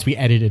 well, once we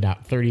edited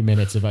out 30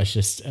 minutes of us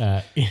just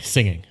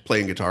singing.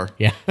 Playing guitar.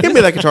 Yeah. Hand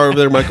me that guitar over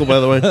there, Michael, by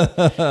the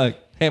way.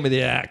 Hand me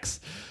the axe.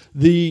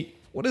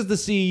 What is the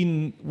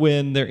scene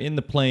when they're in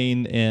the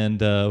plane and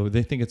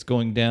they think it's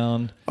going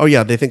down? Oh,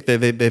 yeah. They think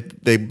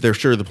they're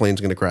sure the plane's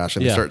going to crash,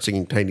 and they start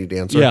singing Tiny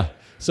Dancer. Yeah.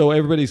 So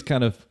everybody's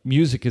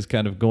music is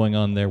kind of going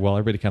on there while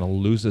everybody kind of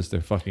loses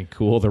their fucking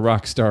cool. The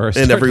rock stars.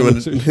 And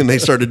they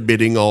started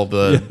bidding all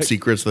the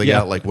secrets they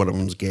got, like one of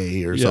them's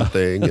gay or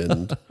something.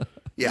 And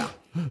yeah.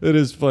 It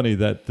is funny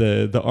that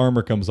the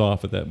armor comes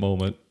off at that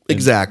moment.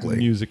 Exactly.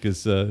 Music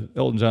is,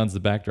 Elton John's the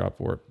backdrop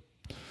for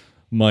it.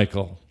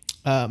 Michael.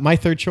 My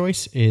third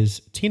choice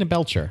is Tina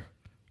Belcher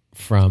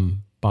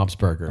from Bob's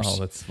Burgers. Oh,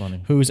 that's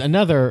funny. Who's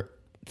another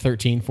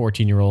 13,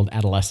 14-year-old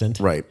adolescent.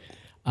 Right.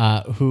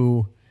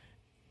 Who,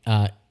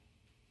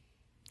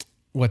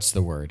 what's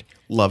the word?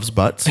 Loves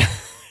butts.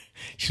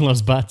 She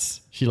loves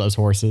butts. She loves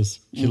horses.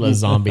 She loves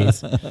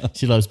zombies.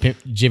 She loves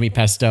Jimmy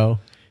Pesto.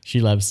 She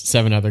loves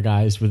 7 other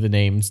guys with the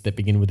names that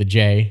begin with a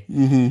J.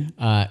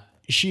 Mm-hmm.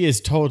 She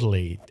is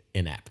totally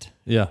inept.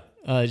 Yeah.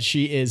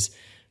 She is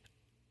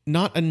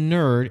not a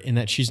nerd in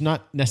that she's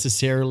not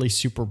necessarily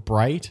super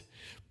bright,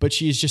 but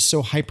she is just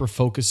so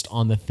hyper-focused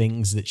on the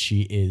things that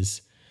she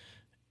is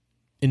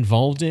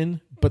involved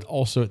in, but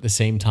also at the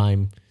same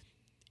time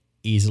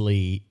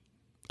easily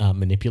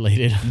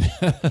manipulated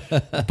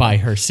by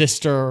her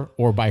sister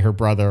or by her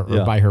brother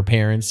or by her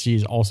parents.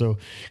 She's also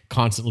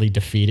constantly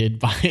defeated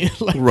by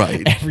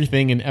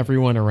everything and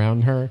everyone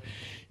around her.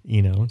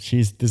 You know,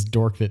 she's this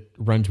dork that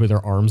runs with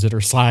her arms at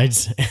her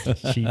sides.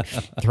 She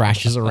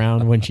thrashes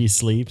around when she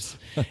sleeps.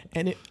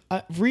 And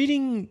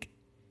reading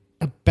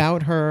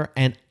about her,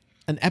 and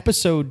an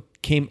episode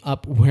came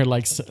up where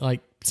like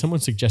someone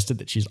suggested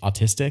that she's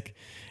autistic,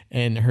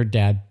 and her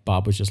dad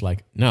Bob was just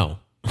like, no.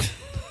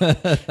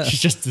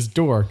 She's just this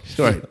dork.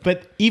 Right.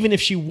 But even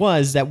if she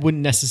was, that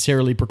wouldn't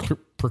necessarily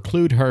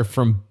preclude her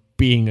from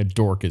being a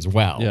dork as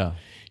well. Yeah.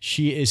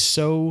 She is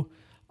so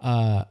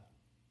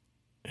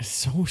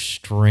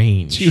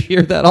strange. Do you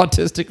hear that,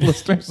 autistic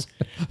listeners?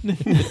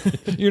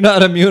 You're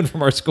not immune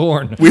from our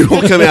scorn. We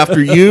will come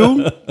after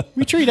you.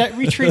 We treat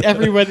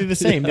everybody the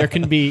same. There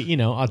can be,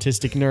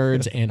 autistic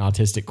nerds and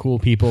autistic cool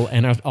people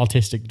and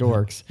autistic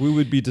dorks. We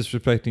would be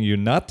disrespecting you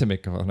not to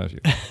make fun of you.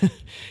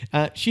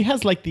 She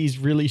has like these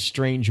really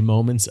strange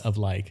moments of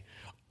like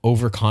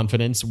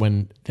overconfidence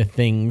when the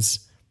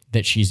things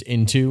that she's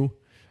into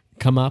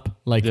come up.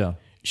 Like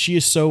she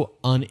is so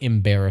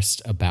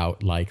unembarrassed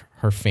about like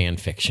her fan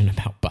fiction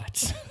about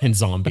butts and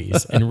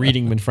zombies and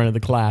reading them in front of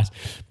the class.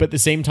 But at the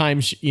same time,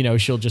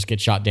 she'll just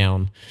get shot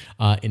down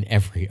in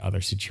every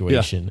other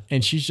situation. Yeah.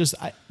 And she's just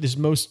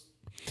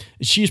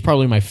she's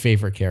probably my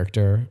favorite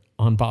character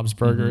on Bob's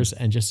Burgers.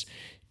 Mm-hmm. And just,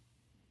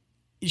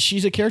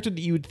 she's a character that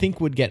you would think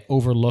would get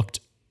overlooked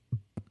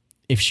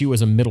if she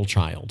was a middle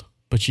child,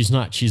 but she's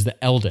not. She's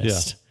the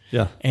eldest.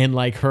 Yeah. And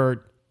like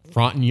her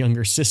rotten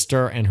younger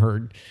sister and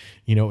her,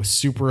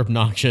 super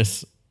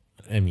obnoxious,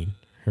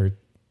 her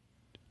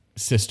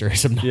sister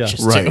is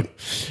obnoxious Right.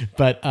 too.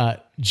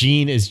 But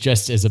Jean is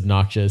just as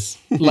obnoxious.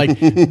 Like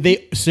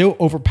they so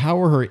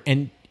overpower her,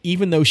 and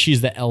even though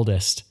she's the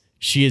eldest,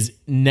 she is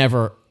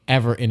never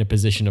ever in a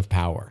position of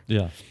power.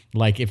 Yeah.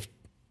 Like if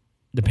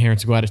the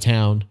parents go out of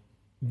town,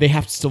 they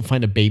have to still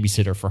find a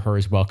babysitter for her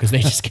as well, because they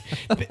just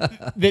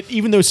that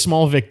even those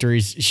small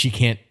victories, she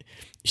can't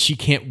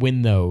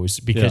win those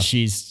because Yeah.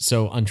 she's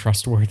so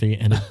untrustworthy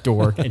and a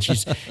dork, and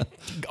she's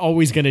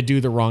always going to do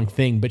the wrong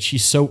thing, but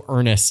she's so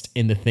earnest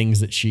in the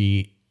things that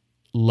she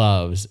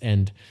loves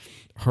and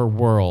her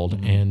world.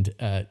 And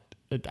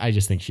I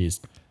just think she's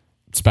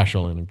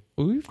special and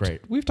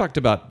great. We've talked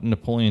about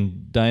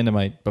Napoleon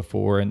Dynamite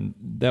before, and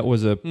that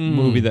was a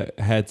movie that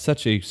had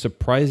such a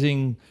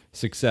surprising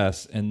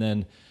success, and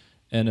then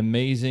an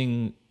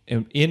amazing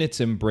in its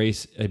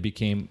embrace. It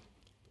became.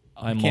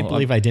 I can't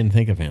believe I didn't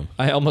think of him.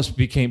 I almost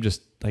became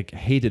just like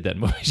hated that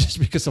movie just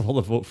because of all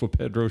the Vote for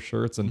Pedro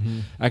shirts,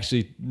 and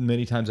actually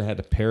many times I had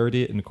to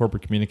parody it in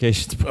corporate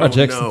communications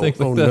projects and things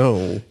like that.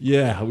 No.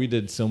 Yeah, we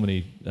did so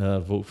many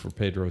Vote for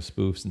Pedro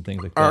spoofs and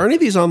things like that. Are any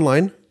of these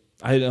online?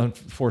 I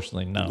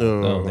unfortunately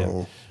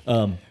no.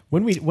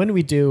 When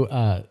we do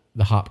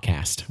the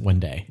Hopcast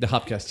one day, The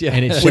Hopcast, yeah,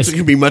 and it's Which just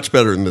could be much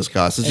better than this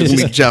cost. It's just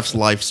gonna be Jeff's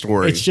life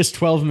story. it's just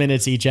 12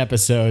 minutes each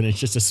episode. It's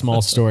just a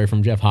small story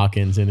from Jeff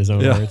Hawkins in his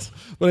own words.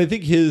 But I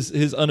think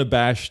his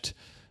unabashed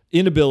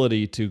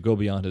inability to go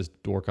beyond his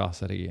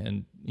dorkosity,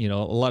 and a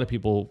lot of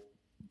people,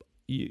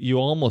 you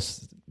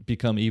almost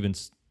become even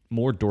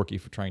more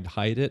dorky for trying to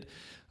hide it.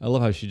 I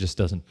love how she just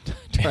doesn't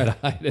try to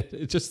hide it.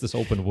 It's just this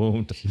open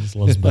wound. She just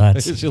loves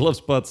butts. She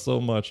loves butts so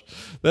much.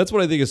 That's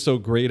what I think is so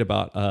great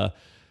about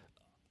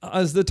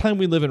as the time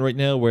we live in right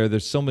now, where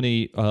there's so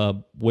many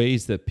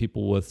ways that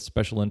people with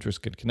special interests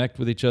can connect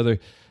with each other,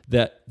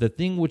 that the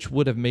thing which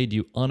would have made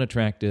you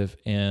unattractive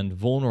and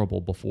vulnerable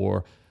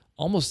before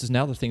almost is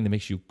now the thing that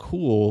makes you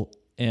cool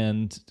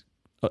and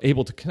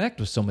able to connect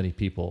with so many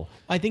people.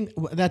 I think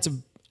that's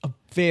a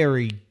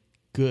very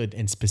good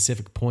and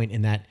specific point,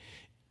 in that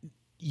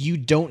you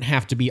don't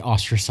have to be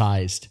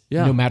ostracized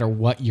no matter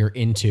what you're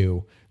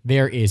into.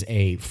 There is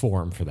a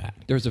forum for that.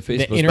 There's a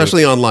Facebook,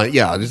 Especially online.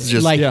 Yeah, it's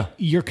just Like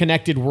you're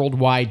connected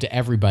worldwide to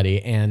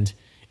everybody, and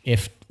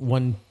if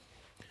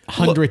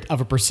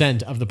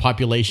 1/100% of the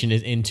population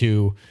is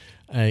into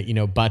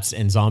butts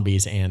and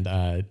zombies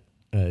and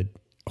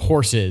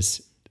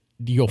horses,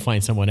 you'll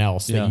find someone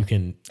else that you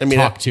can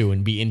talk to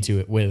and be into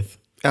it with.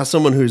 as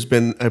someone who's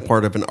been a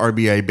part of an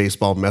RBI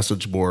baseball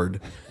message board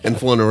and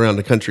flown around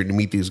the country to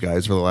meet these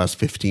guys for the last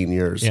 15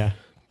 years.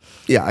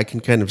 Yeah, I can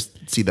kind of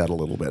see that a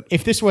little bit.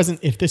 If this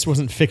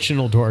wasn't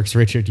fictional dorks,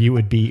 Richard, you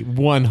would be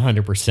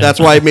 100%. That's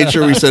why I made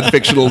sure we said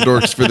fictional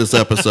dorks for this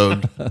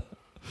episode.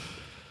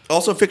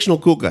 Also fictional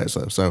cool guys,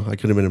 though, so I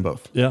could have been in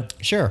both. Yeah.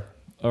 Sure.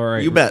 All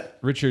right. You bet.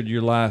 Richard,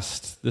 your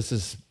last. This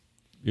is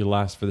your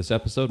last for this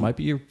episode. Might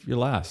be your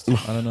last.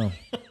 I don't know.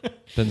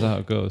 Depends on how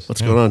it goes.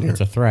 What's going on here?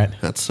 It's a threat.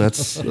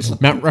 That's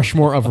Mount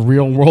Rushmore of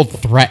real world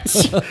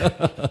threats.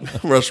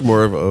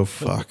 Rushmore of oh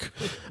fuck.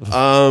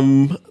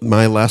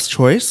 My last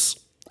choice,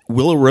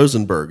 Willow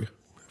Rosenberg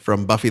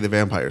from Buffy the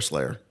Vampire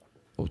Slayer.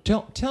 Oh,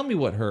 tell me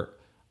what her.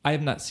 I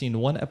have not seen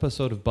one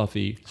episode of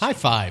Buffy. High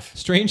five.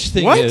 Strange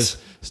thing What? is,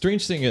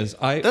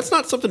 That's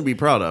not something to be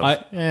proud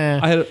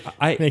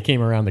of. They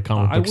came around the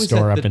comic I book was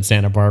store at up the- in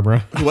Santa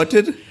Barbara. What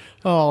did?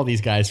 Oh, all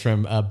these guys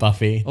from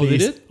Buffy. Oh, they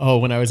did? Oh,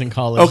 when I was in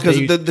college. Oh, because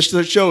they-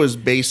 the show is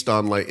based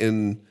on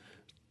in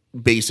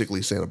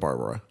basically Santa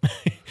Barbara.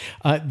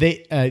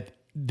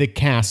 the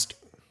cast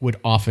would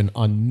often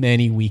on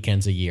many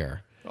weekends a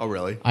year. Oh,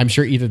 really? I'm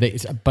sure either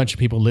a bunch of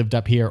people lived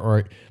up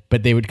here,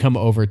 but they would come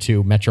over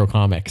to Metro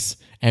Comics,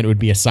 and it would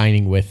be a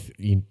signing with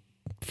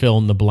fill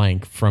in the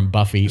blank from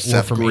Buffy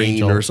Seth or from Green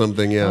Angel or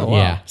something. Yeah.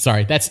 Yeah,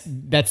 sorry. That's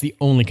the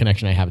only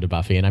connection I have to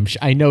Buffy, and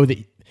I know that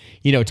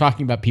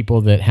talking about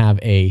people that have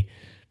a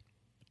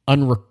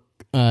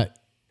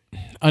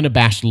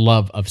unabashed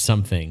love of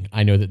something.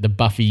 I know that the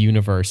Buffy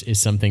universe is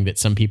something that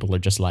some people are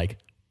just like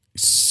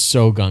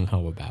so gung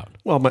ho about.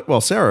 Well,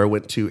 Sarah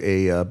went to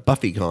a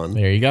BuffyCon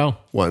There you go.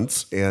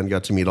 once and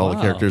got to meet all the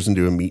characters and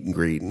do a meet and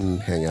greet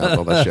and hang out and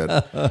all that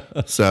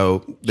shit.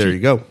 So there you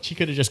go. She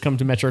could have just come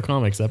to Metro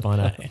Comics up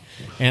on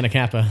Anna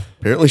Kappa.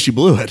 Apparently she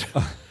blew it.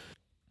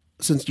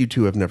 Since you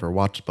two have never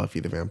watched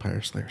Buffy the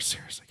Vampire Slayer,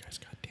 seriously, guys,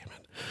 god damn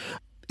it.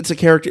 It's a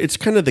character. It's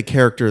kind of the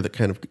character that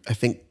kind of, I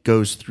think,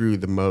 goes through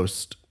the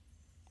most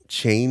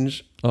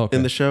change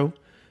in the show.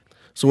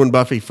 So when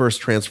Buffy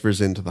first transfers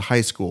into the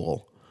high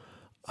school,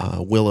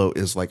 Willow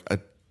is like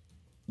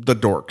the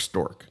dork's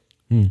dork.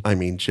 I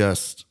mean,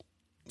 just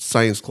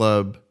science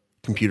club,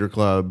 computer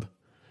club,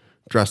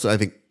 dress. I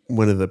think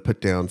one of the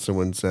put down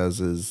someone says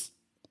is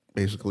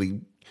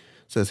basically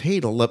says, "Hey,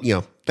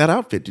 that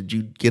outfit, did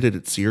you get it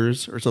at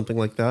Sears or something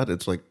like that?"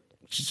 It's like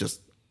she's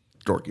just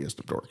dorkiest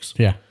of dorks.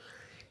 Yeah.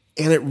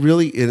 And it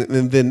really,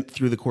 and then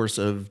through the course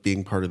of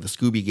being part of the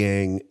Scooby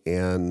Gang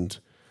and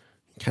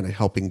kind of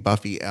helping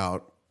Buffy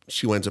out,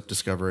 she winds up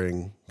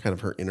discovering kind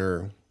of her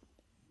inner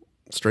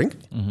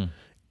strength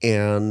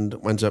and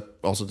winds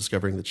up also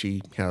discovering that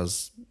she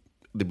has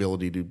the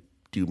ability to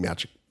do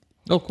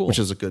Oh, cool. which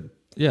is a good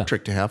Yeah.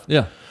 trick to have.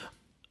 Yeah.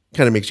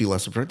 Kind of makes you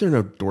less afraid. There are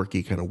no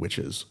dorky kind of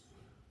witches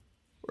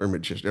or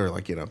magicians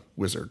or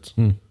wizards,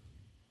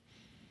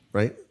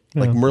 right?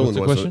 Like Merlin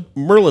What's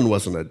the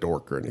wasn't a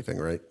dork or anything,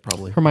 right?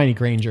 Probably. Hermione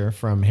Granger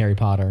from Harry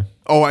Potter.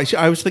 Oh,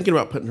 I was thinking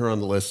about putting her on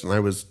the list, and I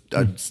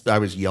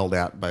was yelled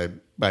at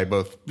by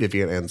both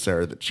Vivian and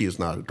Sarah that she is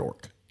not a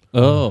dork.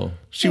 Oh.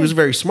 She was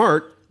very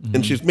smart,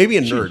 and she's maybe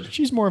a nerd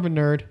She's more of a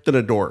nerd. than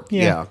a dork.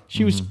 Yeah.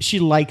 She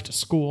liked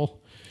school.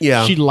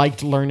 Yeah. She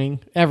liked learning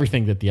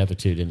everything that the other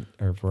two didn't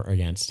or were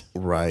against.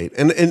 Right.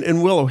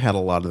 And Willow had a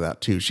lot of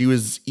that too. She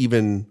was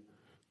even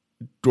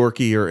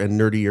dorkier and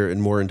nerdier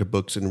and more into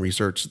books and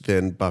research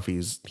than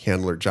Buffy's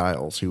handler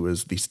Giles, who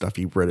was the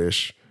stuffy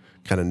British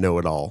kind of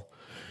know-it-all.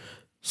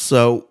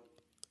 So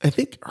I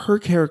think her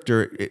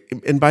character,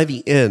 and by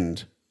the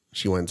end,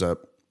 she winds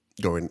up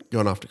going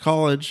off to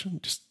college,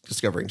 just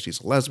discovering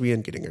she's a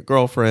lesbian, getting a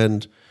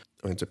girlfriend,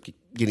 winds up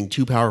getting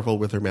too powerful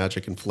with her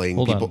magic and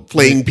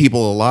flaying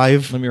people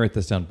alive. Let me write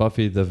this down.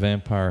 Buffy the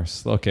Vampire.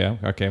 Okay.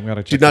 I'm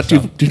gonna check.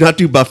 Do not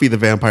do Buffy the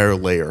Vampire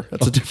Layer.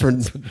 That's a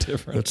different.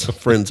 That's a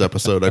Friends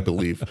episode, I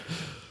believe.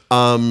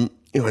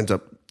 Ends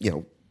up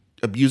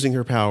abusing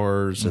her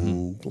powers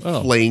and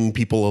flaying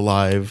people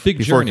alive Big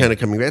before journey. kind of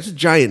coming back. It's a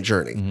giant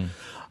journey.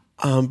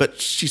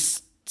 But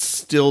she's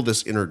still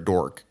this inner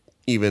dork,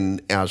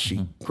 even as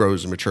she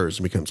grows and matures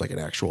and becomes like an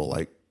actual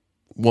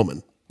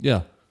woman.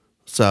 Yeah.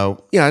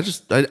 So yeah,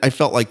 I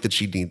felt like that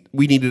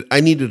I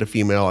needed a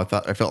female. I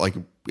felt like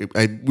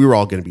we were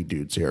all going to be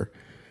dudes here,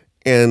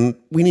 and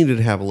we needed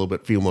to have a little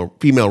bit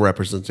female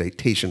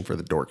representation for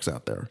the dorks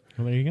out there.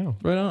 Well, there you go.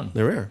 Right on.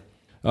 They're rare.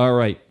 All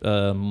right.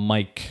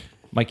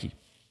 Mikey.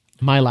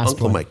 My last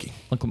Uncle one. Mikey.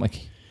 Uncle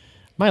Mikey.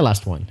 My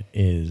last one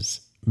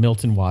is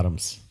Milton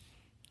Wadhams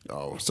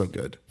Oh, so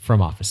good.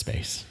 from Office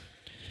Space.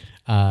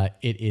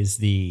 It is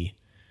the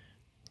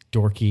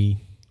dorky,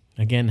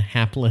 again,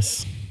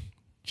 hapless,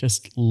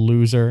 just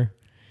loser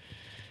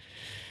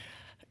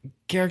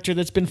character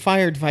that's been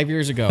fired 5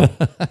 years ago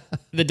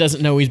that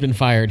doesn't know he's been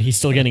fired. He's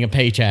still getting a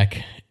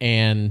paycheck,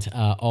 and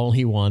all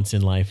he wants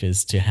in life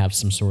is to have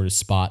some sort of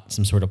spot,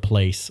 some sort of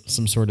place,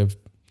 some sort of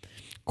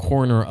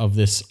corner of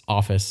this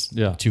office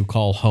to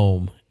call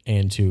home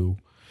and to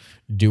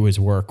do his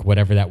work,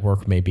 whatever that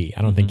work may be.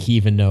 I don't think he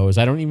even knows.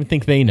 I don't even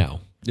think they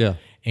know. Yeah.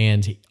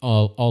 And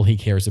all he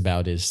cares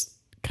about is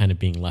kind of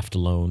being left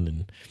alone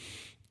and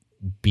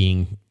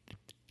being.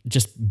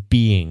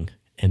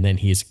 And then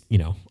he's,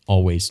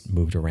 always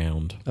moved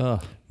around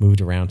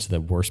to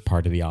the worst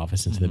part of the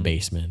office, into the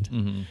basement.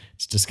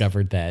 It's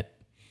discovered that,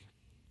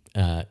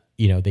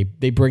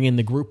 they bring in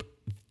the group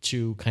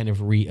to kind of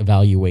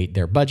reevaluate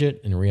their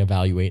budget and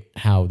reevaluate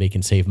how they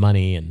can save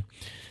money and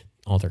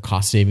all their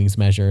cost savings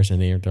measures.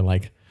 And they're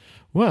like,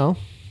 well,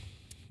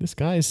 this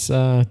guy's,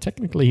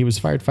 technically he was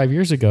fired 5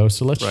 years ago.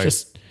 So let's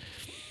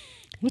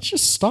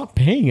just stop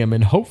paying him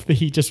and hope that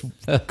he just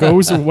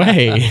goes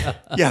away.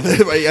 Yeah,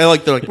 they're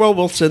like, well,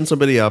 we'll send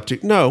somebody up to.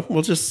 No,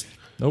 we'll just.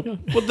 Nope.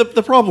 Well,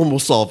 the problem will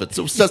solve it.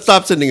 So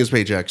stop sending his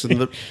paychecks, and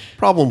the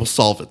problem will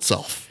solve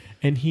itself.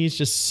 And he's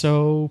just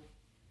so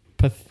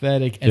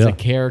pathetic as a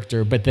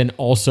character, but then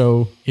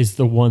also is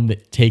the one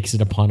that takes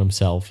it upon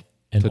himself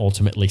and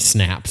ultimately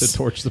snaps. To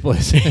torch the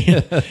place.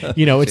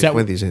 It's that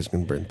One of these days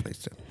going to burn the place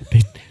down.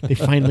 they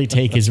finally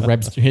take his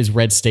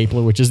red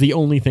stapler, which is the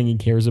only thing he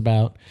cares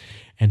about.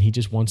 And he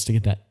just wants to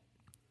get that.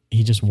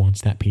 He just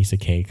wants that piece of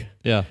cake.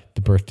 Yeah.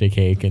 The birthday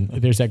cake. And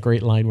there's that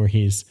great line where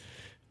he's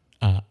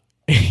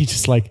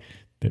just like,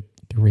 the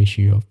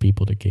ratio of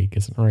people to cake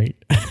isn't right.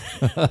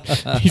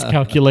 He's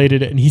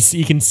calculated it, and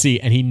he can see,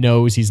 and he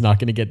knows he's not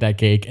going to get that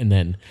cake. And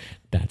then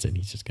that's it.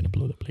 He's just going to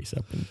blow the place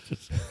up. And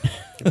just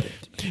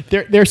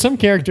there are some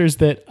characters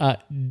that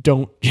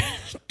don't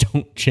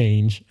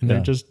change, and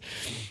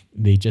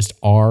they just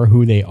are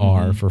who they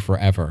are for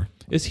forever.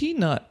 Is he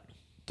not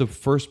the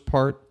first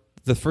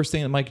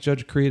thing that Mike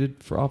Judge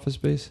created for Office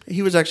Space?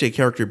 He was actually a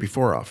character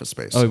before Office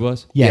Space. Oh, he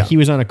was? Yeah, he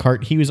was on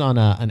he was on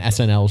an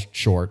SNL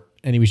short,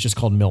 and he was just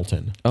called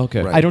Milton.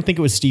 Okay. Right. I don't think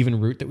it was Stephen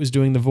Root that was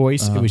doing the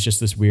voice. It was just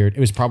this weird. It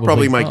was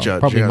probably Mike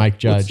Judge. Probably Yeah. Mike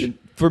Judge.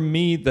 For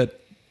me,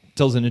 that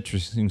tells an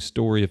interesting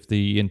story if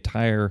the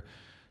entire,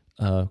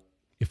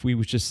 if we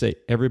would just say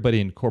everybody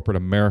in corporate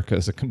America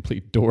is a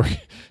complete dork,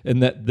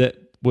 and that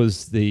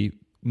was the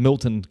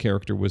Milton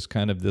character was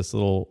kind of this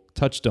little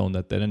touchstone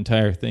that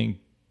entire thing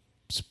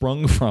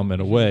sprung from in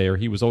a way, or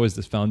he was always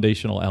this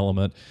foundational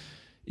element.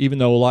 Even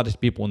though a lot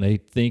of people, when they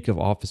think of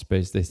Office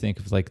Space, they think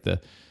of like the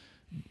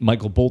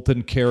Michael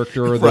Bolton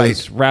character, or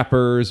those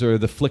rappers, or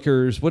the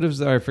Flickers. What is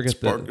that? I forget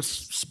Flair.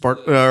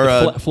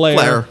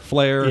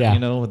 Yeah.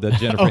 The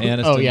Jennifer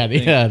Aniston. Oh yeah,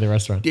 thing. the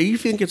restaurant. Do you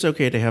think it's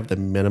okay to have the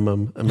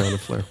minimum amount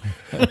of flair?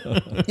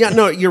 Yeah,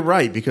 no, you're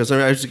right, because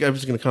I was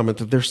going to comment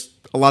that there's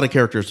a lot of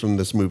characters from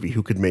this movie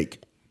who could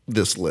make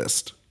this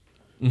list.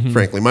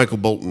 Frankly, Michael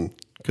Bolton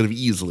could have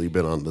easily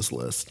been on this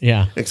list.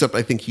 Yeah. Except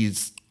I think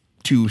he's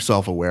too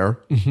self-aware.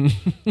 And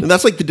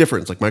that's like the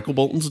difference. Like Michael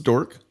Bolton's a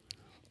dork,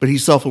 but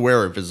he's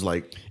self-aware of his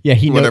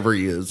whatever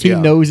he is. He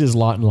knows his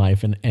lot in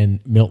life, and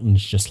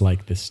Milton's just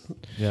like this.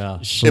 Yeah.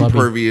 Schlubby.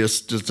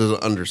 Impervious, just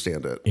doesn't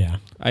understand it. Yeah.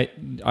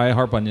 I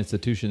harp on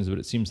institutions, but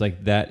it seems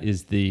like that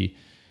is the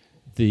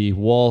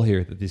wall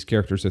here that these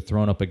characters are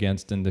thrown up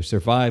against, and they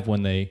survive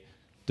when they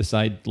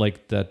decide,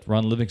 like that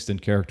Ron Livingston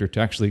character, to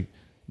actually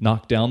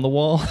knock down the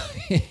wall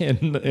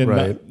and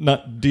Right.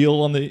 not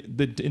deal on the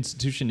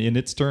institution in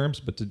its terms,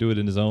 but to do it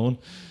in his own.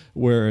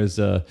 Whereas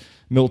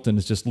Milton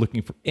is just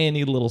looking for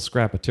any little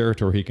scrap of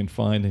territory he can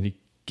find, and he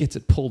gets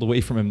it pulled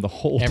away from him the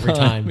whole Every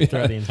time Yeah.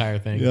 throughout the entire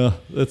thing. Yeah,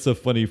 that's a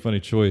funny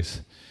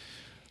choice.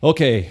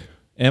 Okay,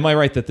 am I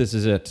right that this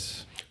is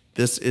it?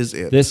 This is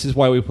it. This is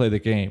why we play the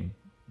game.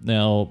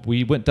 Now,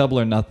 we went double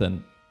or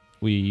nothing.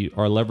 We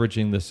are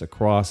leveraging this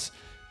across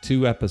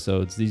 2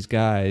 episodes. These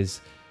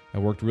guys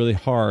have worked really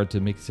hard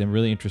to make some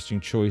really interesting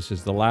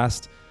choices. The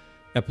last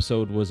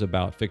episode was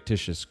about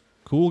fictitious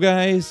cool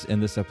guys,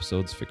 and this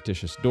episode's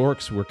fictitious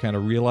dorks. We're kind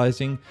of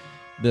realizing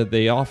that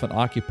they often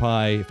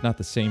occupy, if not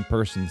the same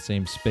person, the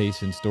same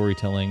space in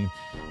storytelling,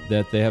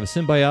 that they have a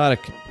symbiotic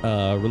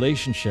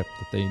relationship,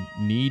 that they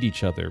need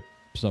each other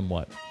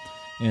somewhat.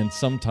 And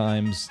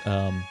sometimes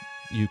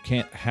you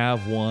can't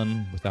have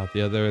one without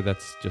the other.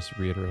 That's just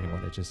reiterating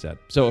what I just said.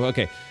 So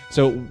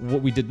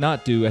what we did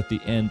not do at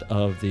the end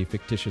of the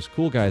Fictitious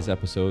Cool Guys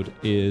episode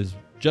is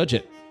judge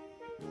it.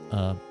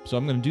 So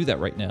I'm going to do that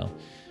right now.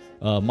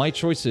 My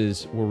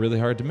choices were really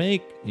hard to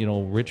make. You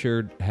know,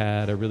 Richard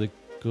had a really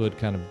good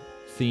kind of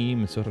theme,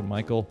 and so did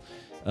Michael.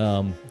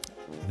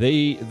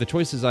 The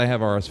choices I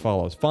have are as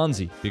follows.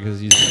 Fonzie, because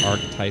he's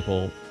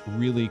archetypal,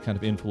 really kind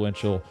of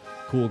influential,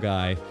 cool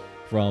guy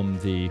from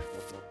the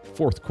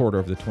fourth quarter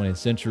of the 20th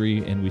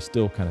century, and we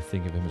still kind of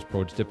think of him as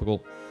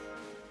prototypical.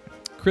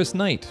 Chris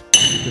Knight,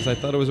 because I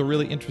thought it was a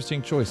really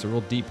interesting choice, a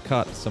real deep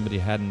cut, somebody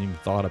hadn't even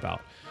thought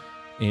about.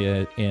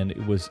 And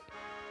it was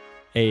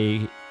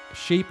a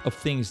shape of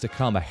things to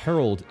come, a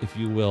herald, if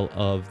you will,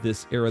 of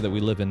this era that we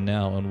live in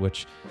now, in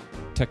which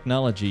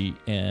technology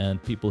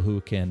and people who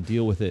can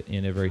deal with it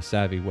in a very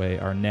savvy way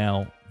are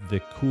now the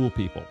cool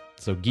people.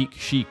 So geek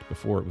chic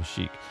before it was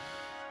chic.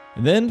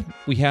 And then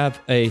we have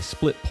a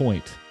split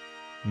point.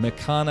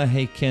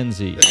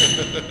 McConaughey-Kenzie.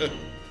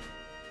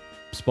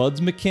 Spuds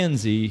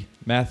MacKenzie,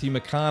 Matthew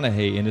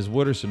McConaughey in his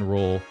Wooderson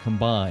role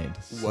combined.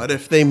 What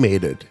if they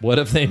made it? What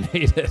if they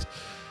made it?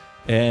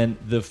 And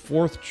the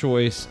fourth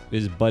choice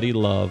is Buddy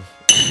Love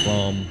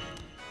from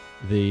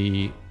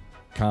the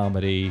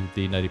comedy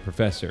The Nutty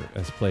Professor,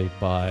 as played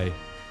by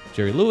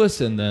Jerry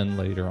Lewis and then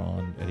later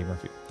on Eddie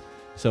Murphy.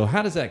 So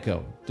how does that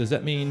go? Does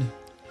that mean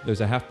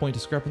there's a half-point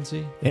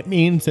discrepancy? It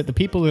means that the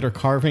people that are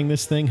carving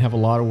this thing have a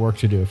lot of work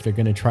to do if they're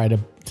going to try to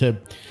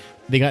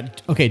they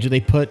got, okay, do they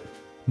put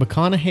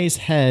McConaughey's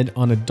head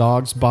on a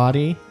dog's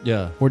body?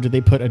 Yeah. Or do they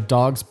put a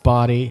dog's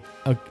body,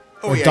 a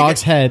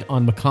dog's head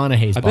on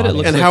McConaughey's I bet body? it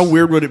looks And like- how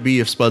weird would it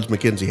be if Spuds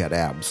MacKenzie had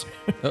abs?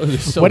 That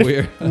was so what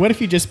weird. What if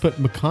you just put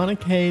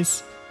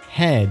McConaughey's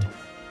head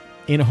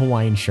in a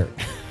Hawaiian shirt?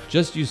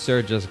 Just use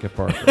Sarah Jessica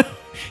Parker.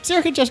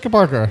 Sarah Jessica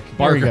Parker.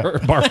 There we go.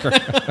 Barker.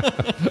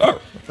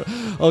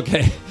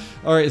 Okay.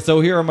 All right.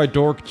 So here are my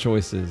dork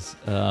choices.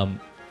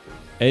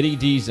 Eddie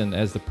Deason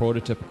as the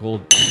prototypical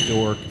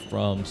dork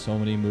from so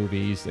many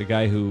movies. A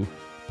guy who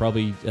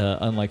probably,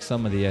 unlike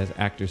some of the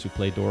actors who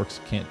play dorks,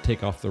 can't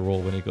take off the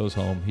role when he goes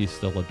home. He's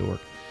still a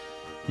dork.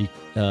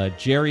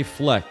 Jerry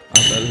Fleck, I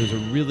thought it was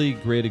a really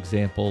great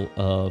example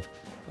of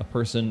a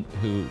person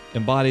who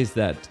embodies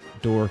that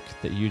dork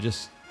that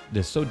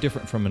is so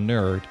different from a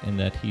nerd in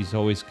that he's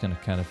always going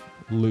to kind of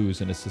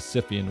lose in a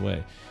Sisyphean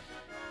way.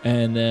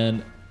 And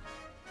then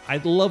I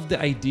love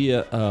the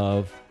idea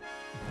of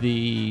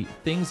the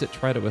things that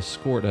try to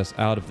escort us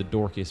out of the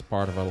dorkiest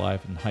part of our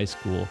life in high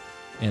school.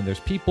 And there's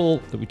people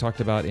that we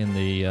talked about in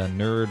the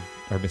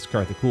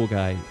the cool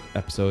guy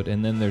episode,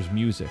 and then there's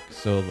music.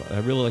 So I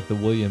really like the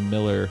William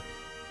Miller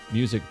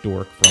music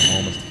dork from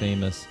Almost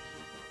Famous.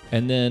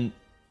 And then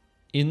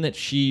in that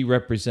she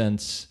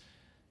represents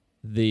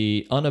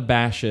the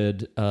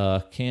unabashed,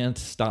 can't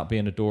stop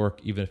being a dork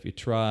even if you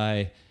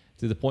try,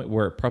 to the point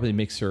where it probably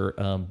makes her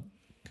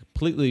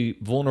completely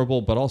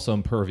vulnerable but also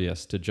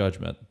impervious to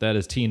judgment. That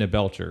is Tina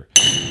Belcher.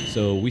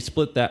 So we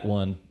split that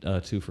one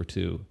 2 for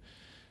 2.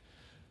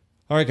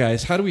 All right,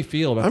 guys, how do we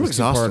feel about I'm this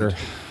exhausted. two-parter?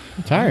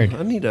 I'm tired.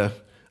 I need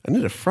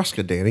a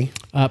Fresca, Danny.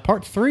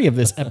 Part 3 of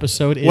this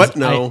episode is What?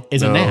 No.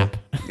 is no. a nap.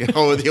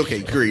 Oh, okay.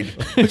 Agreed.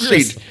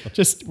 Agreed.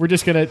 We're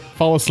just gonna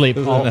fall asleep,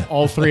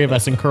 all 3 of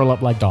us, and curl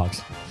up like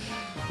dogs,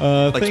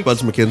 Like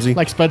Spuds MacKenzie.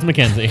 like Spuds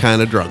MacKenzie.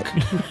 Kind of drunk.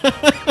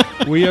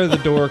 We are the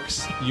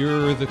dorks.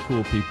 You're the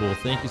cool people.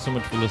 Thank you so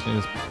much for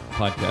listening to this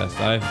podcast.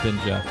 I've been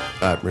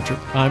Jeff. Richard.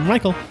 I'm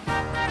Michael.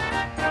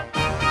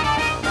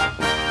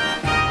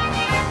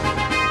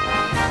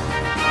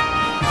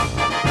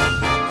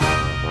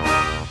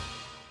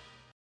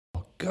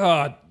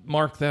 God,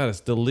 mark that as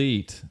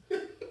delete.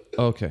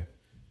 Okay.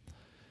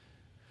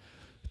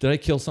 Did I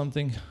kill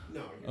something?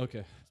 No.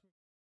 Okay.